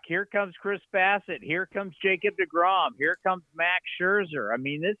rock. Here comes Chris Bassitt. Here comes Jacob deGrom. Here comes Max Scherzer. I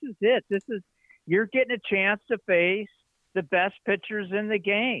mean, this is it. You're getting a chance to face the best pitchers in the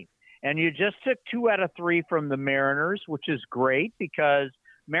game. And you just took 2 out of 3 from the Mariners, which is great because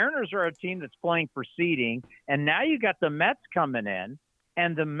Mariners are a team that's playing for seeding. And now you got the Mets coming in.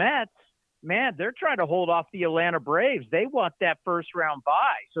 And the Mets, man, they're trying to hold off the Atlanta Braves. They want that first-round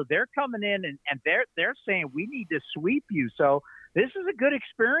bye. So they're coming in, and they're saying, we need to sweep you. So this is a good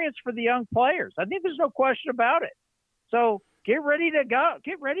experience for the young players. I think there's no question about it. So get ready to go.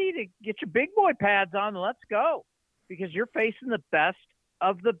 Get ready to get your big boy pads on and let's go because you're facing the best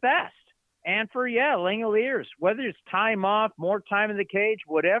of the best. And for, Langoliers, whether it's time off, more time in the cage,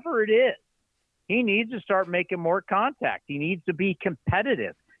 whatever it is, he needs to start making more contact. He needs to be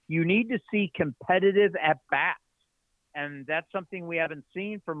competitive. You need to see competitive at-bats, and that's something we haven't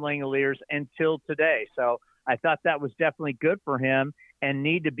seen from Langoliers until today. So I thought that was definitely good for him and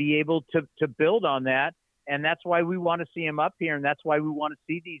need to be able to build on that, and that's why we want to see him up here, and that's why we want to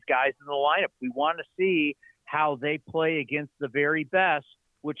see these guys in the lineup. We want to see how they play against the very best,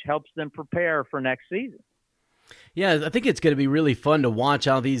 which helps them prepare for next season. Yeah, I think it's going to be really fun to watch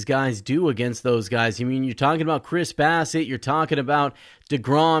how these guys do against those guys. I mean, you're talking about Chris Bassitt, you're talking about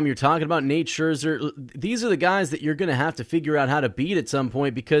deGrom, you're talking about Nate Scherzer. These are the guys that you're going to have to figure out how to beat at some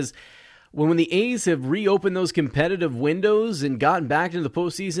point because when the A's have reopened those competitive windows and gotten back into the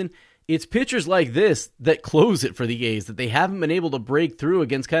postseason, it's pitchers like this that close it for the A's, that they haven't been able to break through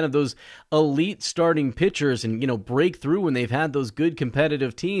against kind of those elite starting pitchers and, break through when they've had those good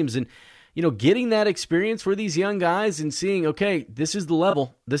competitive teams. And getting that experience for these young guys and seeing, okay, this is the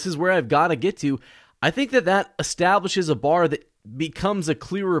level, this is where I've got to get to, I think that establishes a bar that becomes a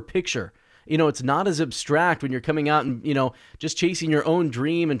clearer picture. It's not as abstract when you're coming out and, just chasing your own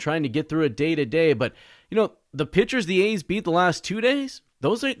dream and trying to get through it day to day. But, the pitchers the A's beat the last 2 days,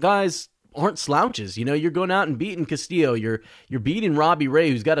 those guys aren't slouches. You're going out and beating Castillo. You're beating Robbie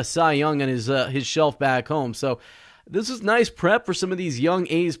Ray, who's got a Cy Young on his shelf back home. So this is nice prep for some of these young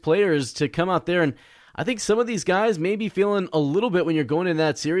A's players to come out there. And I think some of these guys may be feeling a little bit when you're going into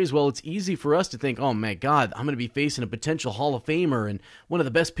that series. Well, it's easy for us to think, oh, my God, I'm going to be facing a potential Hall of Famer and one of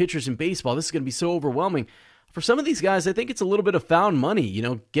the best pitchers in baseball. This is going to be so overwhelming. For some of these guys, I think it's a little bit of found money,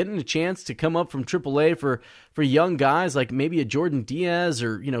 getting a chance to come up from AAA for young guys like maybe a Jordan Diaz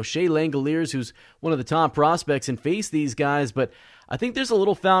or, Shea Langoliers, who's one of the top prospects, and face these guys. But I think there's a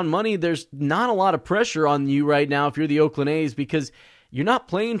little found money. There's not a lot of pressure on you right now if you're the Oakland A's because you're not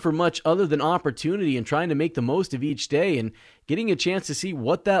playing for much other than opportunity and trying to make the most of each day and getting a chance to see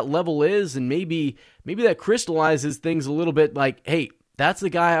what that level is. And maybe that crystallizes things a little bit like, hey, that's the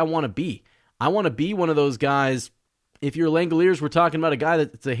guy I want to be. I want to be one of those guys. If you're Langoliers, we're talking about a guy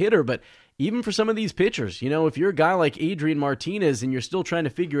that's a hitter, but even for some of these pitchers, if you're a guy like Adrian Martinez and you're still trying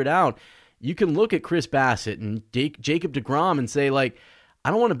to figure it out, you can look at Chris Bassitt and Jacob deGrom and say, like, I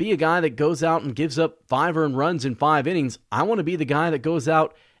don't want to be a guy that goes out and gives up 5 earned runs in 5 innings. I want to be the guy that goes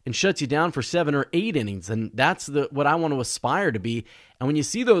out and shuts you down for 7 or 8 innings, and that's what I want to aspire to be. And when you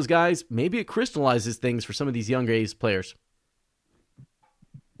see those guys, maybe it crystallizes things for some of these young A's players.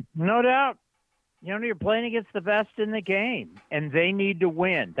 No doubt. You're playing against the best in the game, and they need to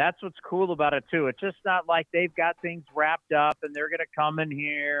win. That's what's cool about it, too. It's just not like they've got things wrapped up, and they're going to come in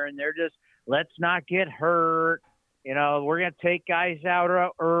here, and they're just, let's not get hurt. We're going to take guys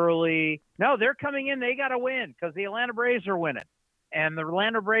out early. No, they're coming in. They got to win because the Atlanta Braves are winning, and the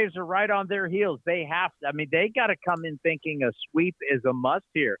Atlanta Braves are right on their heels. They have to. I mean, they got to come in thinking a sweep is a must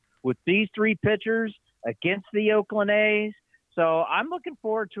here with these 3 pitchers against the Oakland A's. So I'm looking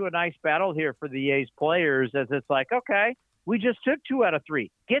forward to a nice battle here for the A's players as it's like, okay, we just took 2 out of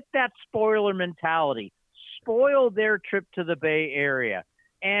 3. Get that spoiler mentality. Spoil their trip to the Bay Area.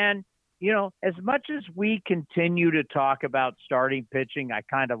 And, as much as we continue to talk about starting pitching, I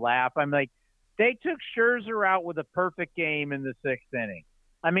kind of laugh. I'm like, they took Scherzer out with a perfect game in the 6th inning.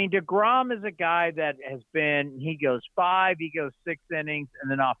 I mean, DeGrom is a guy that he goes 5, he goes 6 innings, and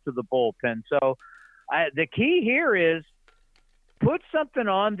then off to the bullpen. So the key here is put something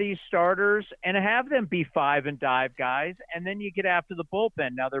on these starters and have them be 5 and dive guys, and then you get after the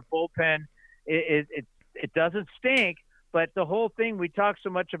bullpen. Now, their bullpen, it doesn't stink, but the whole thing, we talk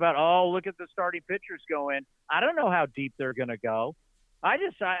so much about, look at the starting pitchers go in. I don't know how deep they're going to go. I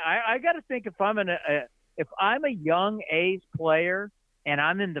got to think if I'm a young A's player and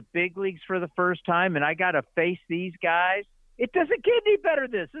I'm in the big leagues for the first time and I got to face these guys, it doesn't get any better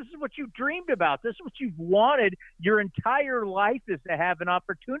than this. This is what you dreamed about. This is what you've wanted your entire life, is to have an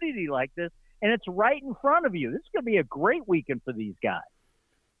opportunity like this, and it's right in front of you. This is going to be a great weekend for these guys.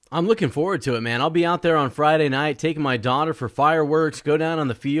 I'm looking forward to it, man. I'll be out there on Friday night taking my daughter for fireworks, go down on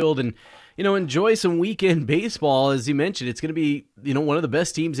the field, and enjoy some weekend baseball. As you mentioned, it's going to be one of the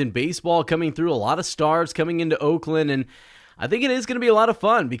best teams in baseball coming through, a lot of stars coming into Oakland, and I think it is going to be a lot of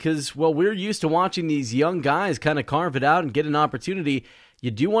fun because, we're used to watching these young guys kind of carve it out and get an opportunity. You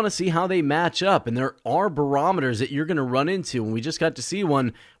do want to see how they match up, and there are barometers that you're going to run into, and we just got to see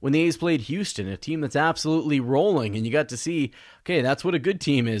one when the A's played Houston, a team that's absolutely rolling, and you got to see, okay, that's what a good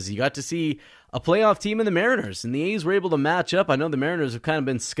team is. You got to see a playoff team in the Mariners, and the A's were able to match up. I know the Mariners have kind of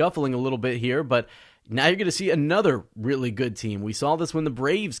been scuffling a little bit here, but now you're going to see another really good team. We saw this when the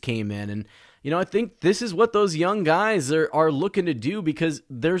Braves came in, and I think this is what those young guys are looking to do because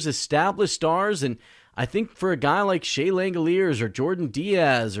there's established stars, and I think for a guy like Shea Langoliers or Jordan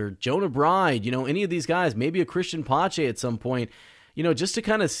Diaz or Jonah Bride, any of these guys, maybe a Christian Pache at some point, just to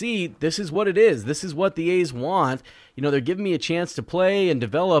kind of see this is what it is. This is what the A's want. They're giving me a chance to play and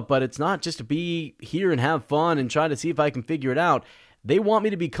develop, but it's not just to be here and have fun and try to see if I can figure it out. They want me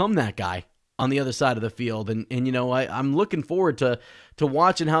to become that guy on the other side of the field. And I'm looking forward to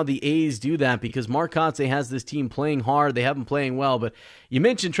watching how the A's do that because Mark Kotsay has this team playing hard. They have them playing well. But you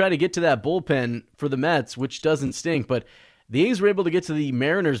mentioned trying to get to that bullpen for the Mets, which doesn't stink. But the A's were able to get to the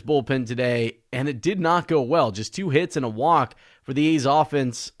Mariners bullpen today, and it did not go well. Just 2 hits and a walk for the A's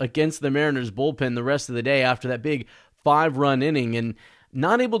offense against the Mariners bullpen the rest of the day after that big 5-run inning. And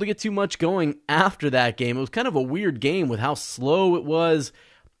not able to get too much going after that game. It was kind of a weird game with how slow it was.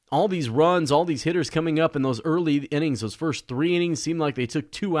 All these runs, all these hitters coming up in those early innings, those first 3 innings seemed like they took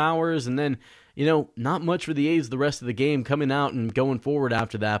 2 hours, and then, not much for the A's the rest of the game coming out and going forward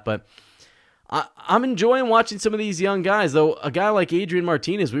after that. But I'm enjoying watching some of these young guys, though. A guy like Adrian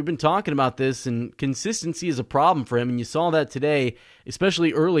Martinez, we've been talking about this, and consistency is a problem for him, and you saw that today,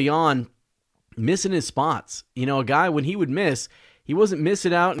 especially early on, missing his spots. A guy, when he would miss, he wasn't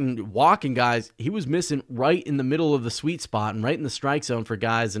missing out and walking guys. He was missing right in the middle of the sweet spot and right in the strike zone for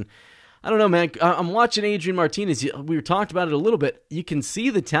guys. And I don't know, man. I'm watching Adrian Martinez. We talked about it a little bit. You can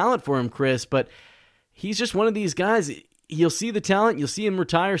see the talent for him, Chris, but he's just one of these guys. You'll see the talent. You'll see him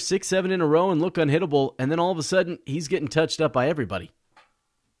retire 6-7 in a row and look unhittable, and then all of a sudden he's getting touched up by everybody.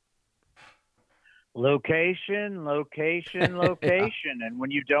 Location. And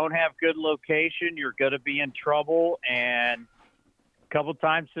when you don't have good location, you're going to be in trouble. And a couple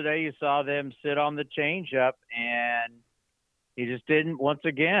times today you saw them sit on the changeup, and he just didn't once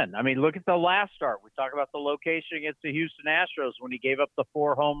again. I mean, look at the last start. We talk about the location against the Houston Astros when he gave up the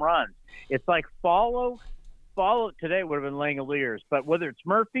 4 home runs. It's like follow today would have been Langoliers, but whether it's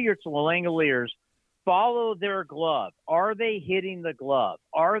Murphy or it's Langoliers, follow their glove. Are they hitting the glove?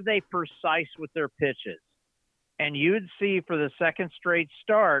 Are they precise with their pitches? And you'd see for the second straight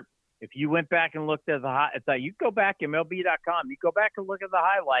start, if you went back and looked at you go back MLB.com, you go back and look at the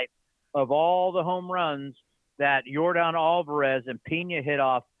highlights of all the home runs that Yordan Alvarez and Pena hit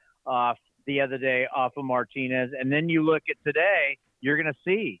off the other day off of Martinez. And then you look at today, you're going to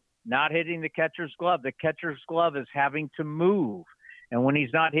see not hitting the catcher's glove. The catcher's glove is having to move. And when he's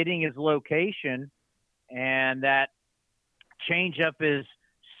not hitting his location and that changeup is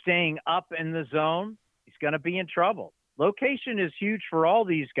staying up in the zone, he's going to be in trouble. Location is huge for all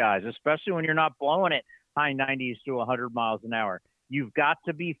these guys, especially when you're not blowing it high 90s to 100 miles an hour. You've got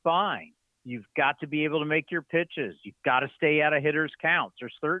to be fine. You've got to be able to make your pitches. You've got to stay out of hitters' counts.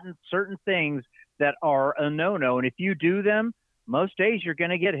 There's certain things that are a no-no, and if you do them, most days you're going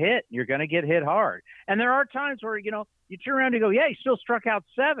to get hit. You're going to get hit hard. And there are times where, you turn around and go, yeah, he still struck out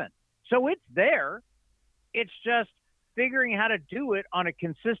 7. So it's there. It's just figuring how to do it on a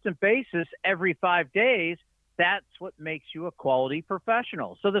consistent basis every 5 days. That's what makes you a quality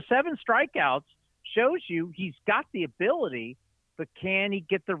professional. So the 7 strikeouts shows you he's got the ability, but can he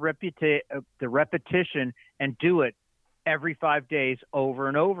get the repetition and do it every 5 days over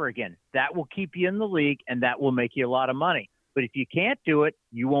and over again? That will keep you in the league, and that will make you a lot of money. But if you can't do it,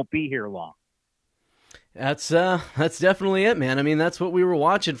 you won't be here long. That's definitely it, man. I mean, that's what we were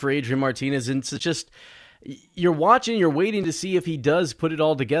watching for Adrian Martinez, and it's just you're watching, you're waiting to see if he does put it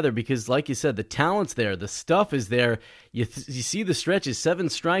all together because, like you said, the talent's there, the stuff is there. You see the stretches, 7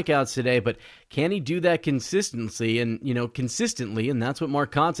 strikeouts today, but can he do that consistently? And and that's what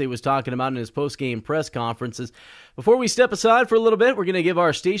Mark Conte was talking about in his post-game press conferences. Before we step aside for a little bit, we're going to give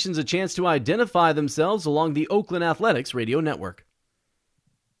our stations a chance to identify themselves along the Oakland Athletics radio network.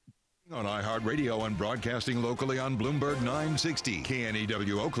 On iHeartRadio and broadcasting locally on Bloomberg 960,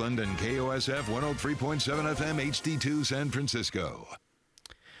 KNEW Oakland and KOSF 103.7 FM HD2 San Francisco.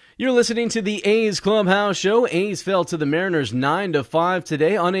 You're listening to the A's Clubhouse Show. A's fell to the Mariners 9-5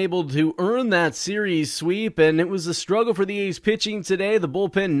 today, unable to earn that series sweep, and it was a struggle for the A's pitching today. The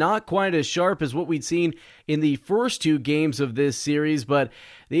bullpen not quite as sharp as what we'd seen in the first 2 games of this series, but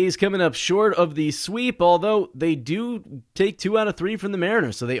the A's coming up short of the sweep, although they do take 2 out of 3 from the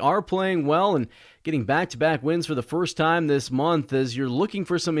Mariners, so they are playing well and getting back-to-back wins for the first time this month as you're looking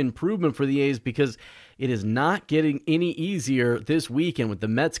for some improvement for the A's because it is not getting any easier this weekend with the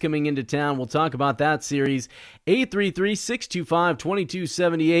Mets coming into town. We'll talk about that series.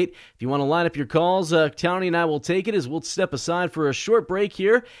 833-625-2278. If you want to line up your calls, Tony and I will take it as we'll step aside for a short break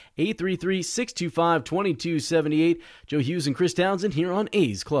here. 833-625-2278. Joe Hughes and Chris Townsend here on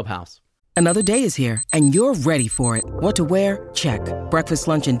A's Clubhouse. Another day is here, and you're ready for it. What to wear? Check. Breakfast,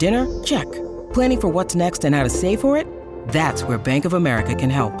 lunch, and dinner? Check. Planning for what's next and how to save for it? That's where Bank of America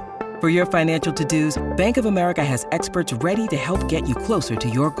can help. For your financial to-dos, Bank of America has experts ready to help get you closer to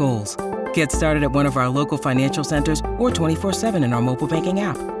your goals. Get started at one of our local financial centers or 24/7 in our mobile banking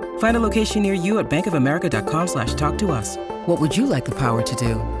app. Find a location near you at bankofamerica.com/talktous. What would you like the power to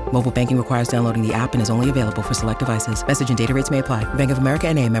do? Mobile banking requires downloading the app and is only available for select devices. Message and data rates may apply. Bank of America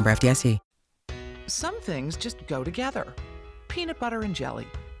N.A., member FDIC. Some things just go together. Peanut butter and jelly.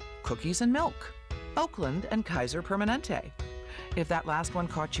 Cookies and milk. Oakland and Kaiser Permanente. If that last one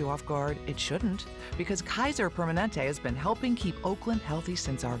caught you off guard, it shouldn't, because Kaiser Permanente has been helping keep Oakland healthy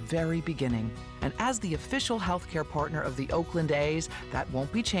since our very beginning. And as the official healthcare partner of the Oakland A's, that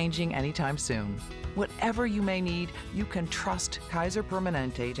won't be changing anytime soon. Whatever you may need, you can trust Kaiser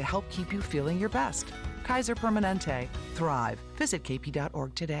Permanente to help keep you feeling your best. Kaiser Permanente. Thrive. Visit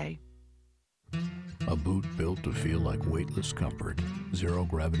kp.org today. A boot built to feel like weightless comfort. Zero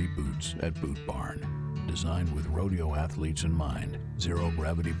Gravity boots at Boot Barn. Designed with rodeo athletes in mind, Zero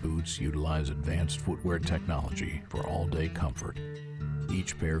Gravity boots utilize advanced footwear technology for all-day comfort.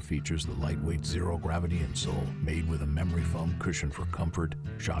 Each pair features the lightweight Zero Gravity insole made with a memory foam cushion for comfort,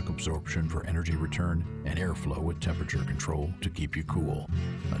 shock absorption for energy return, and airflow with temperature control to keep you cool.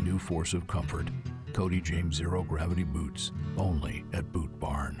 A new force of comfort. Cody James Zero Gravity boots, only at Boot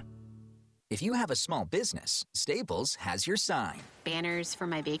Barn. If you have a small business, Staples has your sign. Banners for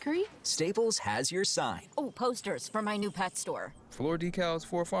my bakery? Staples has your sign. Oh, posters for my new pet store. Floor decals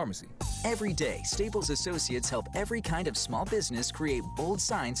for a pharmacy. Every day, Staples associates help every kind of small business create bold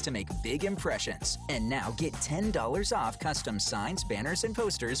signs to make big impressions. And now get $10 off custom signs, banners, and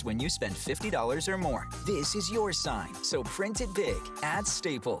posters when you spend $50 or more. This is your sign, so print it big at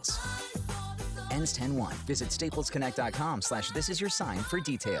Staples. Ends 10/1. Visit staplesconnect.com/thisisyoursign for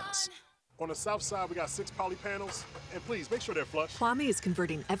details. On the south side, we got 6 poly panels, and please make sure they're flush. Kwame is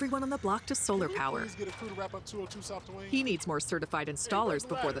converting everyone on the block to solar power. Please get a crew to wrap up 202 South Duane. He needs more certified installers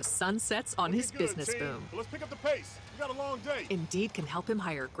before the sun sets on his business boom. Let's pick up the pace. We got a long day. Indeed can help him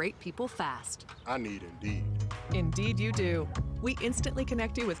hire great people fast. I need Indeed. Indeed you do. We instantly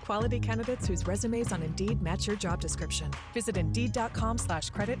connect you with quality candidates whose resumes on Indeed match your job description. Visit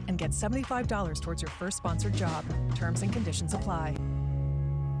Indeed.com/credit and get $75 towards your first sponsored job. Terms and conditions apply.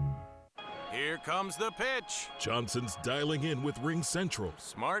 Here comes the pitch. Johnson's dialing in with Ring Central.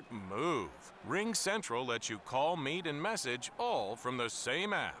 Smart move. Ring Central lets you call, meet, and message all from the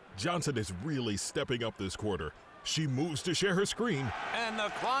same app. Johnson is really stepping up this quarter. She moves to share her screen. And the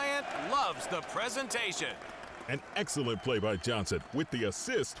client loves the presentation. An excellent play by Johnson with the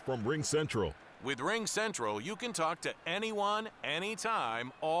assist from Ring Central. With Ring Central, you can talk to anyone,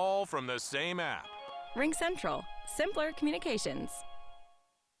 anytime, all from the same app. Ring Central. Simpler communications.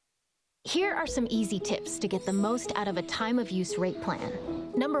 Here are some easy tips to get the most out of a time-of-use rate plan.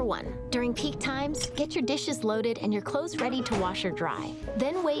 Number 1, during peak times, get your dishes loaded and your clothes ready to wash or dry.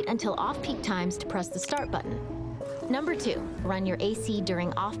 Then wait until off-peak times to press the start button. Number 2, run your AC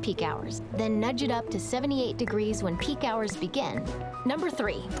during off-peak hours. Then nudge it up to 78 degrees when peak hours begin. Number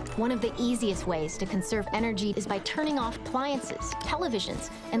 3, one of the easiest ways to conserve energy is by turning off appliances, televisions,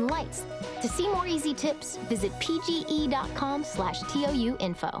 and lights. To see more easy tips, visit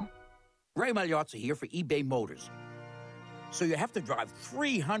pge.com/TOUinfo. Ray Magliozzi here for eBay Motors. so you have to drive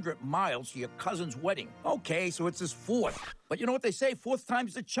 300 miles to your cousin's wedding. Okay, so it's his fourth. But you know what they say, fourth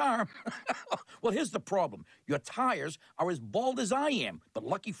time's the charm. Well, here's the problem. Your tires are as bald as I am. But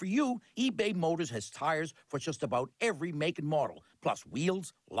lucky for you, eBay Motors has tires for just about every make and model. Plus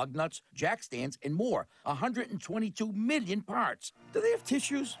wheels, lug nuts, jack stands, and more. 122 million parts. Do they have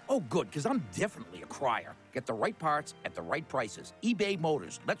tissues? Oh, good, because I'm definitely a crier. Get the right parts at the right prices. eBay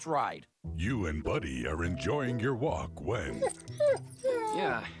Motors. Let's ride. You and Buddy are enjoying your walk when...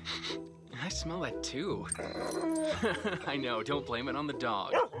 Yeah, I smell that too. I know, don't blame it on the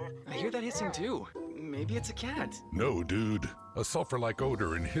dog. I hear that hissing too. Maybe it's a cat. No, dude. A sulfur-like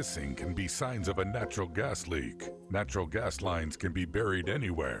odor and hissing can be signs of a natural gas leak. Natural gas lines can be buried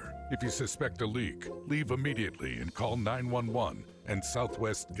anywhere. If you suspect a leak, leave immediately and call 911 and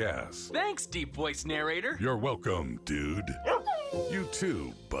Southwest Gas. Thanks, deep voice narrator. You're welcome, dude. You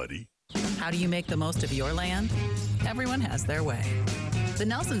too, buddy. How do you make the most of your land? Everyone has their way. The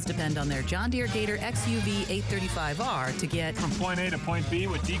Nelsons depend on their John Deere Gator XUV 835R to get from point A to point B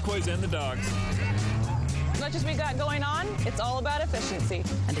with decoys and the dogs. As much as we got going on, it's all about efficiency.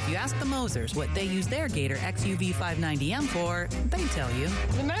 And if you ask the Mosers what they use their Gator XUV 590M for, they tell you.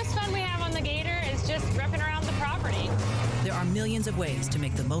 The most fun we have on the Gator is just ripping around the property. There are millions of ways to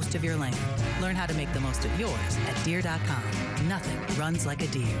make the most of your land. Learn how to make the most of yours at Deere.com. Nothing runs like a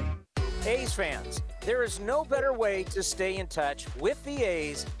Deere. A's fans, there is no better way to stay in touch with the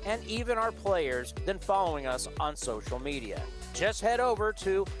A's and even our players than following us on social media. Just head over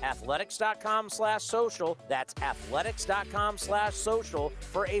to athletics.com/social. That's athletics.com/social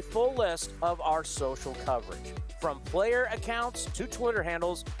for a full list of our social coverage, from player accounts to Twitter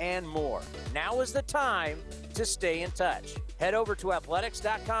handles and more. Now is the time to stay in touch. Head over to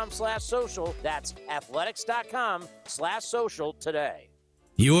athletics.com/social. That's athletics.com/social today.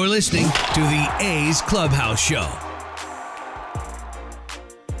 You're listening to the A's Clubhouse Show.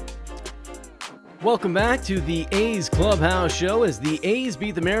 Welcome back to the A's Clubhouse Show as the A's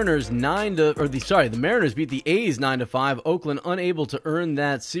beat the Mariners the Mariners beat the A's 9-5. Oakland unable to earn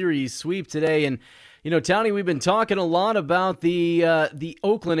that series sweep today. And you know, Tony, we've been talking a lot about the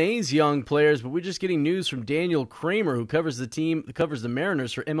Oakland A's young players, but we're just getting news from Daniel Kramer, who covers the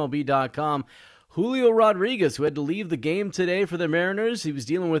Mariners for MLB.com. Julio Rodriguez, who had to leave the game today for the Mariners, he was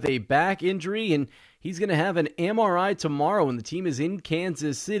dealing with a back injury, and he's going to have an MRI tomorrow, and the team is in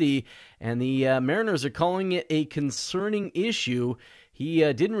Kansas City, and the Mariners are calling it a concerning issue. He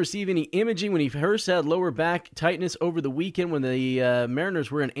didn't receive any imaging when he first had lower back tightness over the weekend when the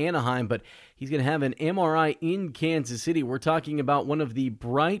Mariners were in Anaheim, but he's going to have an MRI in Kansas City. We're talking about one of the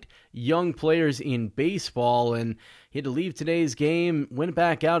bright young players in baseball, and he had to leave today's game, went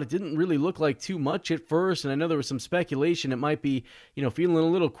back out. It didn't really look like too much at first, and I know there was some speculation it might be, feeling a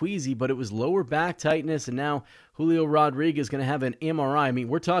little queasy, but it was lower back tightness, and now Julio Rodriguez is going to have an MRI. I mean,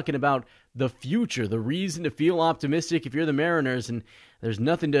 we're talking about the future, the reason to feel optimistic if you're the Mariners, and there's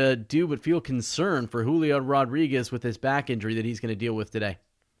nothing to do but feel concerned for Julio Rodriguez with this back injury that he's going to deal with today.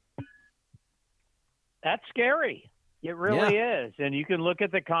 That's scary. It really is. And you can look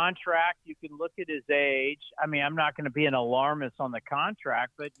at the contract. You can look at his age. I mean, I'm not going to be an alarmist on the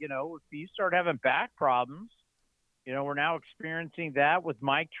contract, but, if you start having back problems, we're now experiencing that with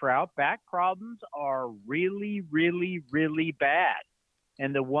Mike Trout. Back problems are really, really, really bad.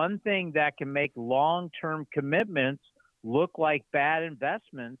 And the one thing that can make long-term commitments look like bad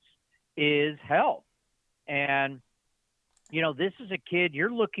investments is health. And, this is a kid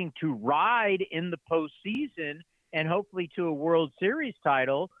you're looking to ride in the postseason and hopefully to a World Series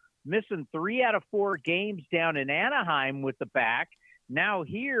title, missing 3 out of 4 games down in Anaheim with the back. Now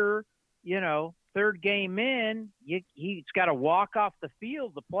here, third game in, he's got to walk off the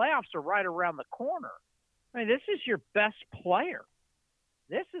field. The playoffs are right around the corner. I mean, this is your best player.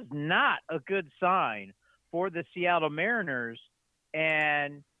 This is not a good sign for the Seattle Mariners.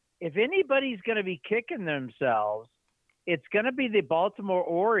 And if anybody's going to be kicking themselves, it's going to be the Baltimore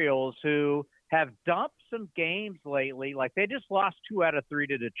Orioles, who have dumped some games lately. Like, they just lost 2 out of 3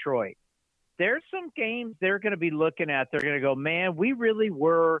 to Detroit. There's some games they're going to be looking at. They're going to go, man, we really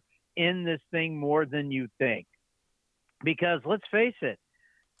were in this thing more than you think. Because let's face it,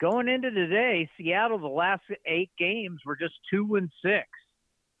 going into today, Seattle, the last 8 games were just 2-6.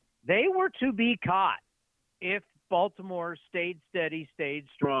 They were to be caught if Baltimore stayed steady, stayed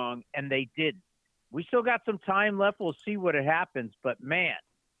strong, and they didn't. We still got some time left. We'll see what happens. But, man,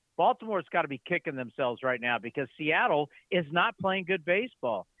 Baltimore's got to be kicking themselves right now because Seattle is not playing good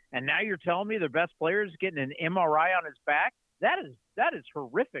baseball. And now you're telling me their best player is getting an MRI on his back? That is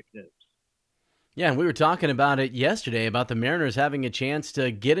horrific news. Yeah, and we were talking about it yesterday, about the Mariners having a chance to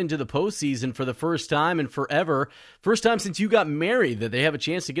get into the postseason for the first time in forever. First time since you got married that they have a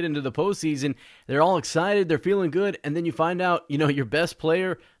chance to get into the postseason. They're all excited. They're feeling good. And then you find out, your best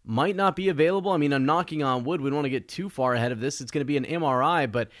player might not be available. I mean, I'm knocking on wood. We don't want to get too far ahead of this. It's going to be an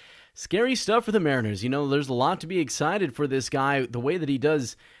MRI, but scary stuff for the Mariners. There's a lot to be excited for this guy, the way that he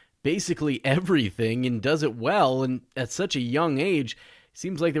does basically everything and does it well. And at such a young age,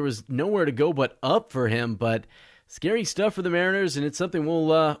 seems like there was nowhere to go but up for him, but scary stuff for the Mariners, and it's something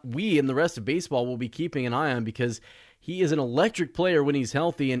we and the rest of baseball will be keeping an eye on, because he is an electric player when he's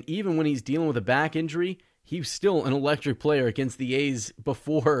healthy, and even when he's dealing with a back injury, he's still an electric player against the A's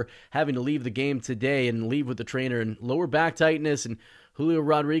before having to leave the game today and leave with the trainer and lower back tightness. And Julio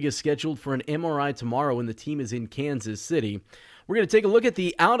Rodriguez scheduled for an MRI tomorrow when the team is in Kansas City. We're going to take a look at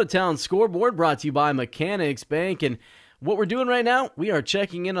the out-of-town scoreboard, brought to you by Mechanics Bank, and what we're doing right now, we are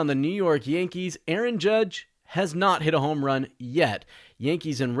checking in on the New York Yankees. Aaron Judge has not hit a home run yet.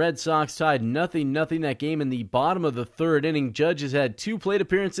 Yankees and Red Sox tied 0-0 that game in the bottom of the third inning. Judge has had 2 plate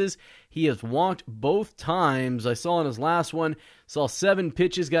appearances. He has walked both times. I saw in his last one, saw 7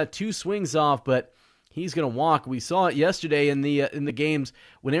 pitches, got 2 swings off, but he's going to walk. We saw it yesterday in the games.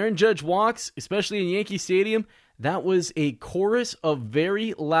 When Aaron Judge walks, especially in Yankee Stadium, that was a chorus of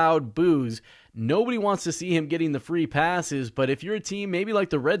very loud boos. Nobody wants to see him getting the free passes, but if you're a team maybe like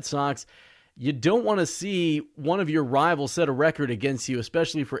the Red Sox, you don't want to see one of your rivals set a record against you,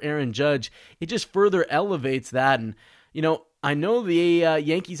 especially for Aaron Judge. It just further elevates that. And, I know the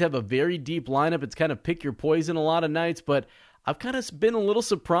Yankees have a very deep lineup. It's kind of pick your poison a lot of nights, but I've kind of been a little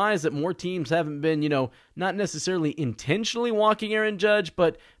surprised that more teams haven't been, not necessarily intentionally walking Aaron Judge,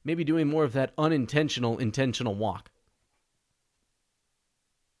 but maybe doing more of that intentional walk.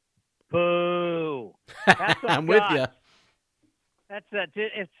 Boo. That's I'm with you.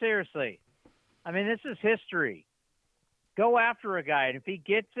 It's seriously. I mean, this is history. Go after a guy, and if he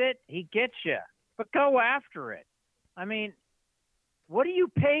gets it, he gets you. But go after it. I mean, what are you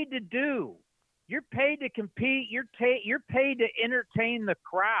paid to do? You're paid to compete. You're paid to entertain the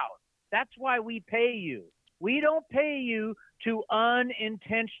crowd. That's why we pay you. We don't pay you to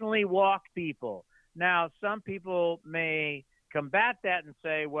unintentionally walk people. Now, some people may combat that and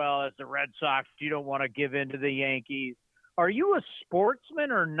say, well, as the Red Sox, you don't want to give in to the Yankees. Are you a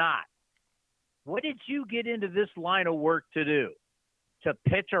sportsman or not? What did you get into this line of work to do? To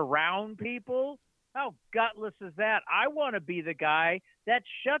pitch around people? How gutless is that? I want to be the guy that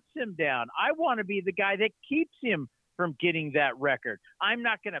shuts him down. I want to be the guy that keeps him from getting that record. I'm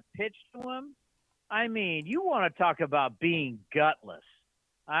not going to pitch to him. I mean, you want to talk about being gutless.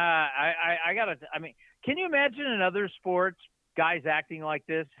 Can you imagine in other sports guys acting like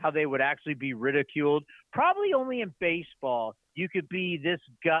this, how they would actually be ridiculed? Probably only in baseball you could be this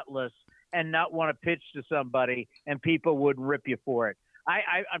gutless and not want to pitch to somebody and people wouldn't rip you for it.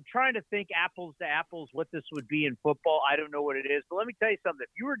 I'm trying to think apples to apples what this would be in football. I don't know what it is, but let me tell you something. If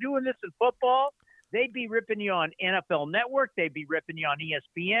you were doing this in football, they'd be ripping you on NFL Network. They'd be ripping you on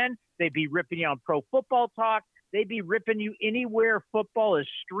ESPN. They'd be ripping you on Pro Football Talk. They'd be ripping you anywhere football is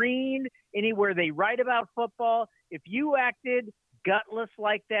streamed, anywhere they write about football. If you acted gutless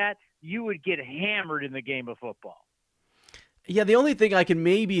like that, you would get hammered in the game of football. Yeah, the only thing I can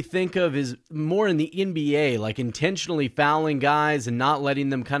maybe think of is more in the NBA, like intentionally fouling guys and not letting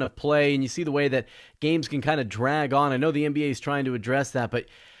them kind of play. And you see the way that games can kind of drag on. I know the NBA is trying to address that, but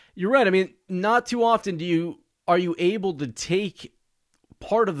you're right. I mean, not too often are you able to take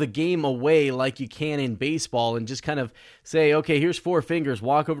part of the game away like you can in baseball and just kind of say, okay, here's 4 fingers,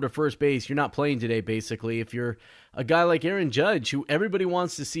 walk over to first base. You're not playing today, basically. If you're a guy like Aaron Judge, who everybody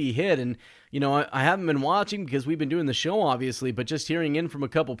wants to see hit, and, I haven't been watching because we've been doing the show, obviously, but just hearing in from a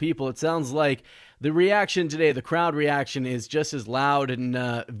couple people, it sounds like the reaction today, the crowd reaction, is just as loud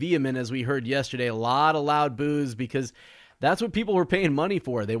and vehement as we heard yesterday. A lot of loud boos because that's what people were paying money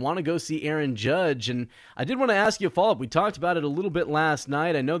for. They want to go see Aaron Judge. And I did want to ask you a follow-up. We talked about it a little bit last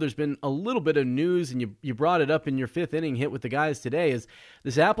night. I know there's been a little bit of news, and you brought it up in your 5th inning hit with the guys today, is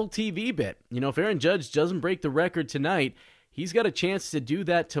this Apple TV bit. If Aaron Judge doesn't break the record tonight, he's got a chance to do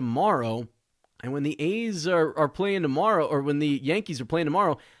that tomorrow. And when the A's are playing tomorrow, or when the Yankees are playing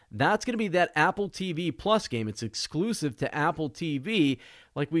tomorrow, that's going to be that Apple TV Plus game. It's exclusive to Apple TV,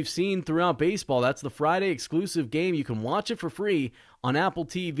 like we've seen throughout baseball. That's the Friday exclusive game. You can watch it for free on Apple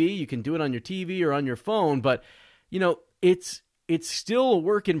TV. You can do it on your TV or on your phone, but it's still a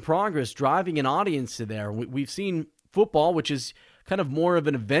work in progress driving an audience to there. We've seen football, which is kind of more of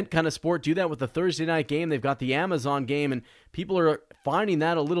an event kind of sport, do that with the Thursday night game. They've got the Amazon game, and people are finding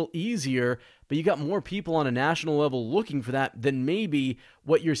that a little easier. but you got more people on a national level looking for that than maybe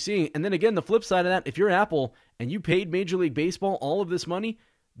what you're seeing. And then again, the flip side of that, if you're Apple and you paid Major League Baseball all of this money,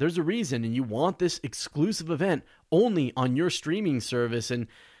 there's a reason, and you want this exclusive event only on your streaming service. And,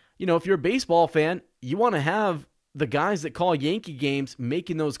 if you're a baseball fan, you want to have the guys that call Yankee games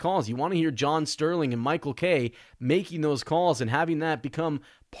making those calls. You want to hear John Sterling and Michael Kay making those calls and having that become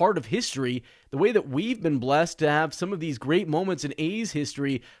part of history, the way that we've been blessed to have some of these great moments in A's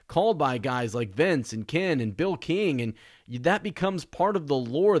history called by guys like Vince and Ken and Bill King, and that becomes part of the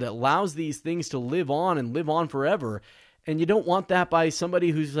lore that allows these things to live on and live on forever. And you don't want that by somebody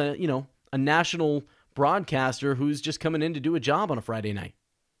who's a national broadcaster who's just coming in to do a job on a Friday night.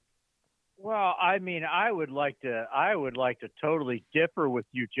 Well, I mean, I would like to totally differ with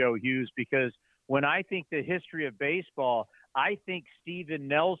you, Joe Hughes, because when I think the history of baseball, I think Steven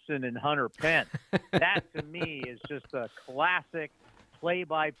Nelson and Hunter Pence. That to me is just a classic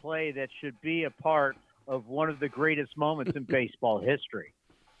play-by-play that should be a part of one of the greatest moments in baseball history.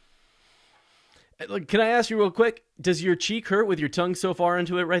 Can I ask you real quick, does your cheek hurt with your tongue so far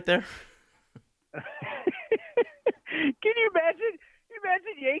into it right there? Can you imagine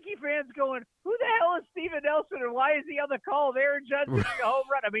Yankee fans going, who the hell is Steven Nelson and why is he on the call there and Judge hitting a home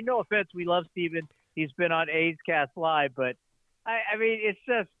run? I mean, no offense, we love Steven. He's been on A's Cast Live, but I mean, it's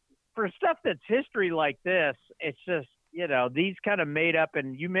just for stuff that's history like this, it's just, these kind of made up.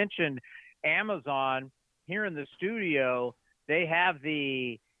 And you mentioned Amazon here in the studio. They have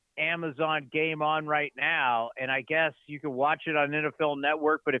the Amazon game on right now, and I guess you can watch it on NFL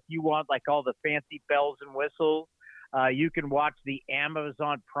Network, but if you want like all the fancy bells and whistles, you can watch the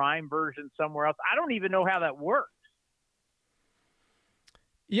Amazon Prime version somewhere else. I don't even know how that works.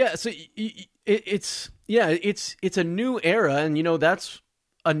 Yeah, so it's a new era, and that's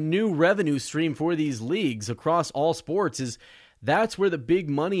a new revenue stream for these leagues across all sports. That's where the big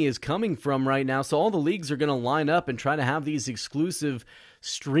money is coming from right now. So all the leagues are going to line up and try to have these exclusive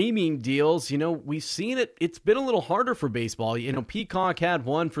streaming deals. We've seen it. It's been a little harder for baseball. Peacock had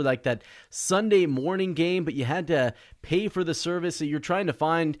one for like that Sunday morning game, but you had to pay for the service. So you're trying to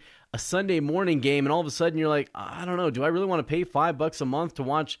find a Sunday morning game, and all of a sudden you're like, I don't know, do I really want to pay $5 a month to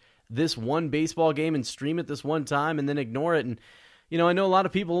watch this one baseball game and stream it this one time and then ignore it? And I know a lot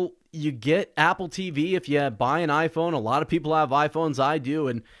of people, you get Apple TV if you buy an iPhone. A lot of people have iPhones. I do.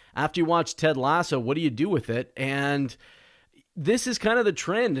 And after you watch Ted Lasso, what do you do with it? And this is kind of the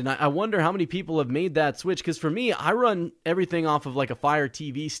trend. And I wonder how many people have made that switch. Because for me, I run everything off of like a Fire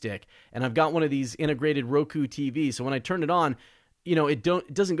TV stick. And I've got one of these integrated Roku TVs. So when I turn it on, it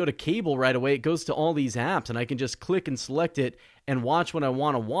doesn't go to cable right away. It goes to all these apps. And I can just click and select it and watch what I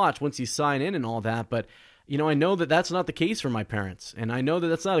want to watch once you sign in and all that. But I know that that's not the case for my parents, and I know that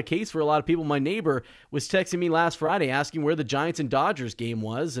that's not a case for a lot of people. My neighbor was texting me last Friday asking where the Giants and Dodgers game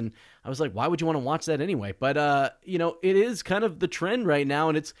was, and I was like, why would you want to watch that anyway? But, it is kind of the trend right now,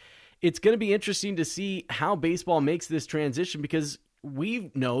 and it's going to be interesting to see how baseball makes this transition, because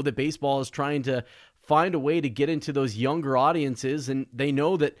we know that baseball is trying to find a way to get into those younger audiences, and they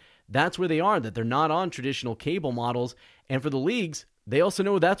know that that's where they are, that they're not on traditional cable models. And for the leagues, they also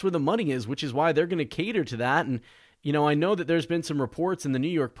know that's where the money is, which is why they're going to cater to that. And, I know that there's been some reports in the New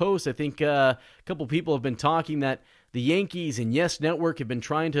York Post. I think a couple people have been talking that the Yankees and Yes Network have been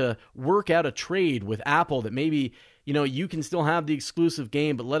trying to work out a trade with Apple that maybe, you can still have the exclusive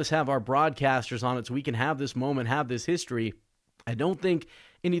game, but let us have our broadcasters on it so we can have this moment, have this history. I don't think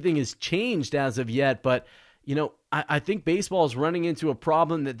anything has changed as of yet, but I think baseball is running into a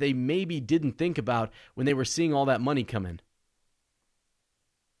problem that they maybe didn't think about when they were seeing all that money come in.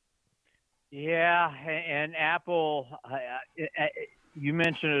 Yeah, and Apple, you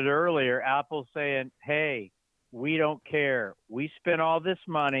mentioned it earlier, Apple's saying, hey, we don't care. We spent all this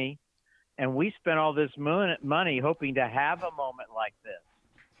money, and we spent all this money hoping to have a moment like this.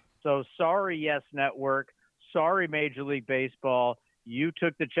 So sorry, Yes Network. Sorry, Major League Baseball. You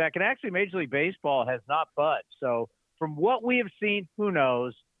took the check. And actually, Major League Baseball has not budged. So from what we have seen, who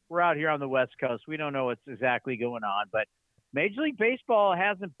knows? We're out here on the West Coast. We don't know what's exactly going on, but Major League Baseball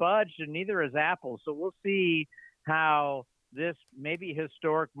hasn't budged, and neither has Apple. So we'll see how this maybe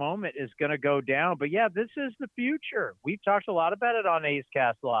historic moment is going to go down. But, yeah, this is the future. We've talked a lot about it on A's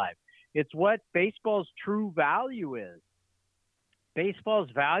Cast Live. It's what baseball's true value is. Baseball's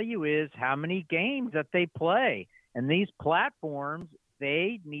value is how many games that they play. And these platforms,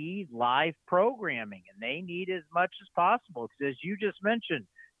 they need live programming, and they need as much as possible. Because as you just mentioned,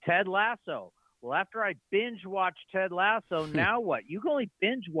 Ted Lasso. Well, after I binge watch Ted Lasso, now what? You can only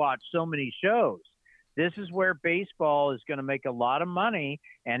binge watch so many shows. This is where baseball is going to make a lot of money,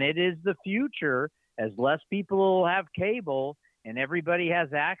 and it is the future. As less people have cable and everybody has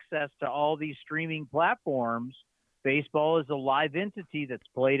access to all these streaming platforms, baseball is a live entity that's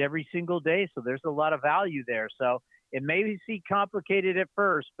played every single day, so there's a lot of value there. So it may seem complicated at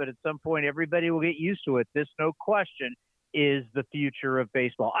first, but at some point everybody will get used to it. This, no question, is the future of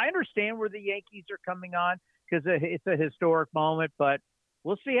baseball. I understand where the Yankees are coming on because it's a historic moment, but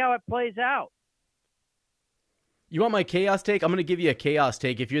we'll see how it plays out. You want my chaos take? I'm going to give you a chaos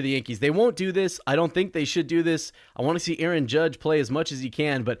take if you're the Yankees. They won't do this. I don't think they should do this. I want to see Aaron Judge play as much as he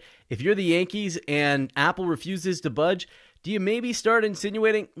can, but if you're the Yankees and Apple refuses to budge, do you maybe start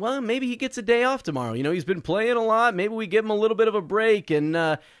insinuating, well, maybe he gets a day off tomorrow? You know, he's been playing a lot. Maybe we give him a little bit of a break,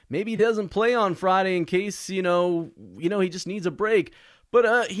 and maybe he doesn't play on Friday in case, you know, he just needs a break.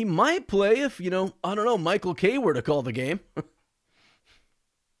 But he might play if, I don't know, Michael Kay were to call the game.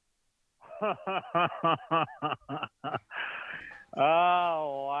 Oh,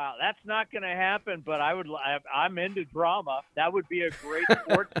 wow. That's not going to happen, but I'm into drama. That would be a great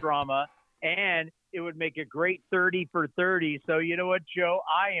sports drama, and it would make a great 30 for 30. So you know what, Joe?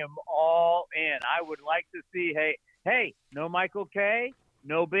 I am all in. I would like to see, hey, no Michael Kay,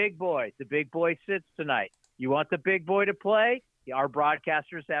 no big boy. The big boy sits tonight. You want the big boy to play? Our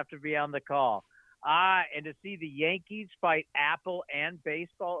broadcasters have to be on the call. And to see the Yankees fight Apple and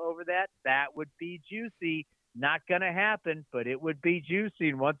baseball over that would be juicy. Not going to happen, but it would be juicy.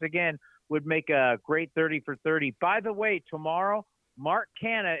 And once again, would make a great 30 for 30. By the way, tomorrow, Mark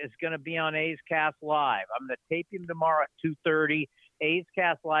Canha is going to be on A's Cast Live. I'm going to tape him tomorrow at 2:30. A's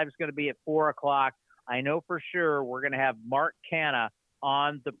Cast Live is going to be at 4 o'clock. I know for sure we're going to have Mark Canha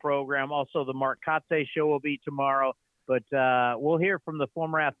on the program. Also, the Mark Kotze show will be tomorrow. But we'll hear from the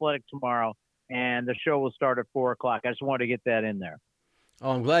former Athletic tomorrow, and the show will start at 4 o'clock. I just wanted to get that in there.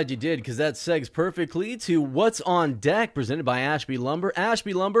 Oh, I'm glad you did, because that segs perfectly to What's on Deck, presented by Ashby Lumber.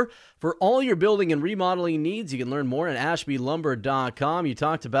 Ashby Lumber, for all your building and remodeling needs. You can learn more at ashbylumber.com. You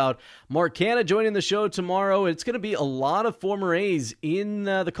talked about Mark Canha joining the show tomorrow. It's going to be a lot of former A's in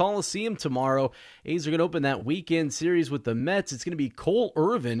the Coliseum tomorrow. A's are going to open that weekend series with the Mets. It's going to be Cole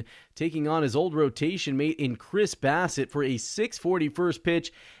Irvin taking on his old rotation mate in Chris Bassett for a 6:40 first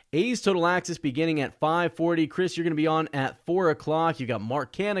pitch. A's Total Access beginning at 5:40. Chris, you're going to be on at 4 o'clock. You got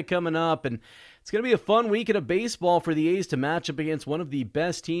Mark Canha coming up, and it's going to be a fun weekend of baseball for the A's to match up against one of the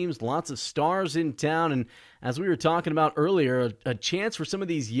best teams. Lots of stars in town, and as we were talking about earlier, a chance for some of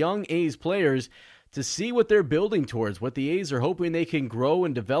these young A's players to see what they're building towards, what the A's are hoping they can grow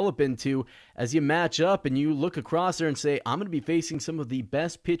and develop into as you match up and you look across there and say, I'm going to be facing some of the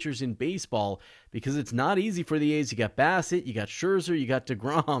best pitchers in baseball, because it's not easy for the A's. You got Bassett, you got Scherzer, you got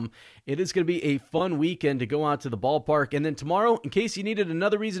DeGrom. It is going to be a fun weekend to go out to the ballpark. And then tomorrow, in case you needed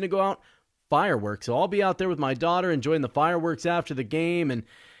another reason to go out, fireworks. So I'll be out there with my daughter enjoying the fireworks after the game, and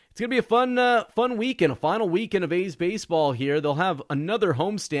it's going to be a fun weekend, a final weekend of A's baseball here. They'll have another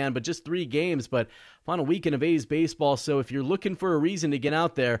homestand, but just 3 games, but final weekend of A's baseball. So if you're looking for a reason to get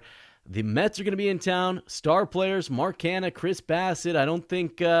out there, the Mets are going to be in town. Star players, Mark Canha, Chris Bassett. I don't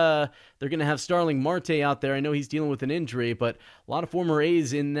think they're going to have Starling Marte out there. I know he's dealing with an injury, but a lot of former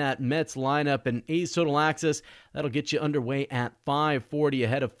A's in that Mets lineup. And A's Total Access, that'll get you underway at 5:40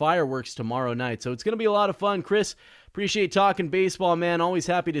 ahead of fireworks tomorrow night. So it's going to be a lot of fun. Chris, appreciate talking baseball, man. Always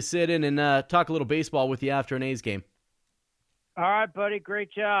happy to sit in and talk a little baseball with you after an A's game. All right, buddy.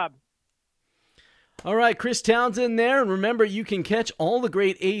 Great job. All right, Chris Townsend there. And remember, you can catch all the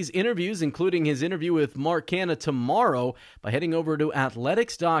great A's interviews, including his interview with Mark Canha tomorrow, by heading over to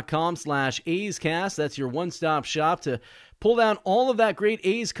athletics.com/A'sCast. That's your one-stop shop to pull down all of that great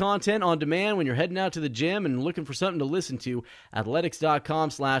A's content on demand when you're heading out to the gym and looking for something to listen to.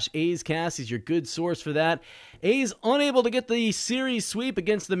 Athletics.com/A'sCast is your good source for that. A's unable to get the series sweep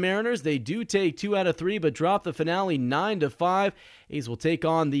against the Mariners. They do take 2 out of 3, but drop the finale 9-5. A's will take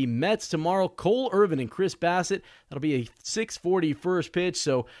on the Mets tomorrow. Cole Irvin and Chris Bassett. That'll be a 6:40 first pitch.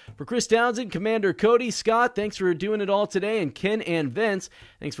 So for Chris Townsend, Commander Cody, Scott, thanks for doing it all today. And Ken and Vince,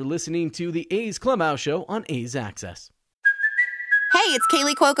 thanks for listening to the A's Clubhouse Show on A's Access. Hey, it's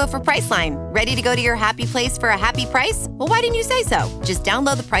Kaylee Cuoco for Priceline. Ready to go to your happy place for a happy price? Well, why didn't you say so? Just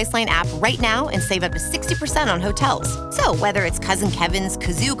download the Priceline app right now and save up to 60% on hotels. So whether it's Cousin Kevin's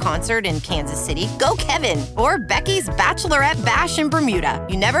Kazoo Concert in Kansas City, go Kevin, or Becky's Bachelorette Bash in Bermuda,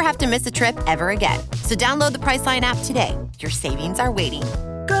 you never have to miss a trip ever again. So download the Priceline app today. Your savings are waiting.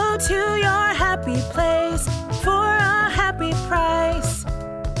 Go to your happy place for a happy price.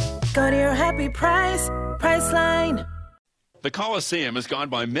 Go to your happy price, Priceline. The Coliseum has gone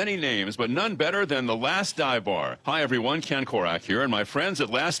by many names, but none better than the Last Dive Bar. Hi, everyone. Ken Korak here, and my friends at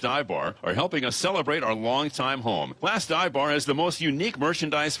Last Dive Bar are helping us celebrate our longtime home. Last Dive Bar has the most unique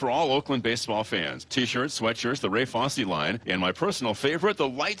merchandise for all Oakland baseball fans. T-shirts, sweatshirts, the Ray Fosse line, and my personal favorite, the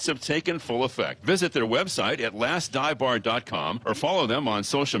lights have taken full effect. Visit their website at lastdivebar.com or follow them on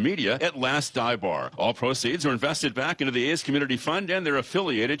social media at Last Dive Bar. All proceeds are invested back into the A's Community Fund and their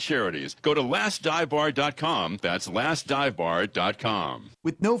affiliated charities. Go to lastdivebar.com. That's lastdivebar.com.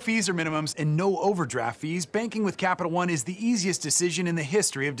 With no fees or minimums and no overdraft fees, banking with Capital One is the easiest decision in the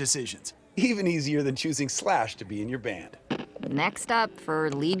history of decisions. Even easier than choosing Slash to be in your band. Next up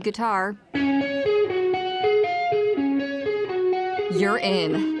for lead guitar. You're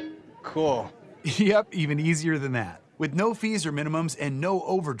in. Cool. Yep, even easier than that. With no fees or minimums and no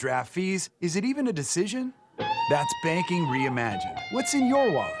overdraft fees, is it even a decision? That's banking reimagined. What's in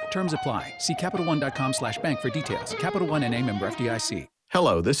your wallet? Terms apply. See CapitalOne.com/bank for details. Capital One N.A. member FDIC.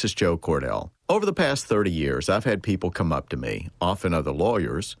 Hello, this is Joe Cordell. Over the past 30 years, I've had people come up to me, often other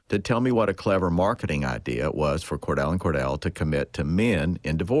lawyers, to tell me what a clever marketing idea it was for Cordell & Cordell to commit to men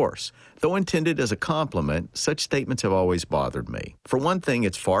in divorce. Though intended as a compliment, such statements have always bothered me. For one thing,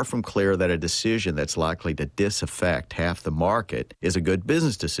 it's far from clear that a decision that's likely to disaffect half the market is a good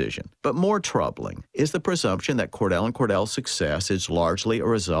business decision. But more troubling is the presumption that Cordell & Cordell's success is largely a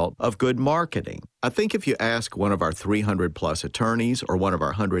result of good marketing. I think if you ask one of our 300-plus attorneys or one of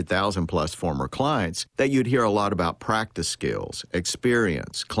our 100,000-plus former clients, that you'd hear a lot about practice skills,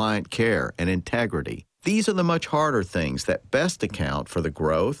 experience, client care, and integrity. These are the much harder things that best account for the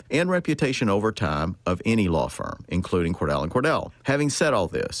growth and reputation over time of any law firm, including Cordell & Cordell. Having said all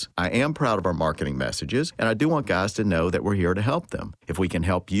this, I am proud of our marketing messages, and I do want guys to know that we're here to help them. If we can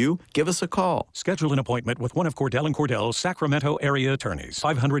help you, give us a call. Schedule an appointment with one of Cordell & Cordell's Sacramento area attorneys.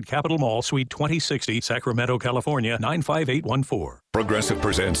 500 Capitol Mall, Suite 2060, Sacramento, California, 95814. Progressive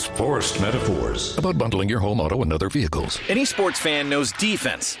presents Forced Metaphors about bundling your home, auto, and other vehicles. Any sports fan knows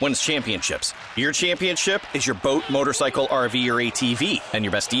defense wins championships. Your championship is your boat, motorcycle, RV, or ATV. And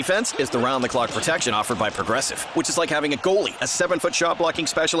your best defense is the round-the-clock protection offered by Progressive, which is like having a goalie, a 7-foot shot-blocking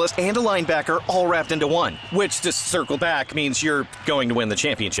specialist, and a linebacker all wrapped into one. Which, to circle back, means you're going to win the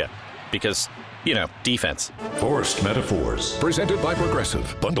championship. Because, you know, defense. Forced Metaphors. Presented by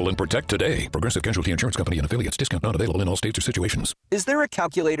Progressive. Bundle and protect today. Progressive Casualty Insurance Company and affiliates. Discount not available in all states or situations. Is there a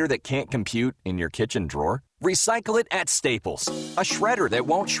calculator that can't compute in your kitchen drawer? Recycle it at Staples. A shredder that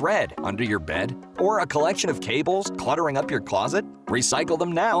won't shred under your bed? Or a collection of cables cluttering up your closet? Recycle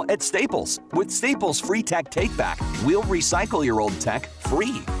them now at Staples. With Staples Free Tech Takeback, we'll recycle your old tech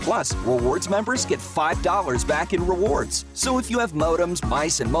free. Plus, rewards members get $5 back in rewards. So if you have modems,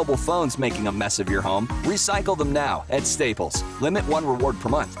 mice, and mobile phones making a mess of your home, recycle them now at Staples. Limit 1 reward per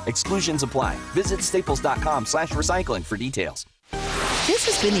month. Exclusions apply. Visit staples.com/recycling for details. This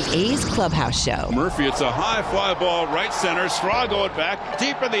has been the A's Clubhouse Show. Murphy, it's a high fly ball, right center. Straw going back,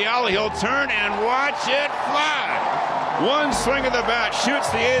 deep in the alley. He'll turn and watch it fly. One swing of the bat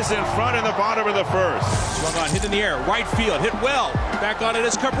shoots the A's in front in the bottom of the first. Swung on, hit in the air, right field, hit well. Back on it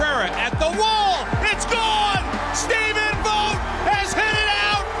is Cabrera at the wall. It's gone! Stephen Vogt has hit it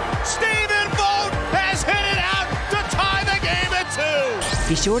out! Stephen Vogt has hit it out to tie the game at 2!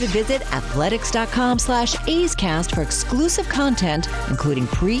 Be sure to visit athletics.com/A'sCast for exclusive content, including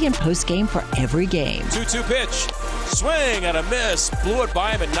pre- and post-game for every game. 2-2 pitch. Swing and a miss. Blew it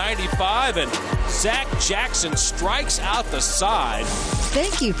by him at 95, and Zach Jackson strikes out the side.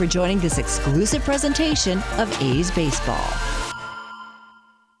 Thank you for joining this exclusive presentation of A's Baseball.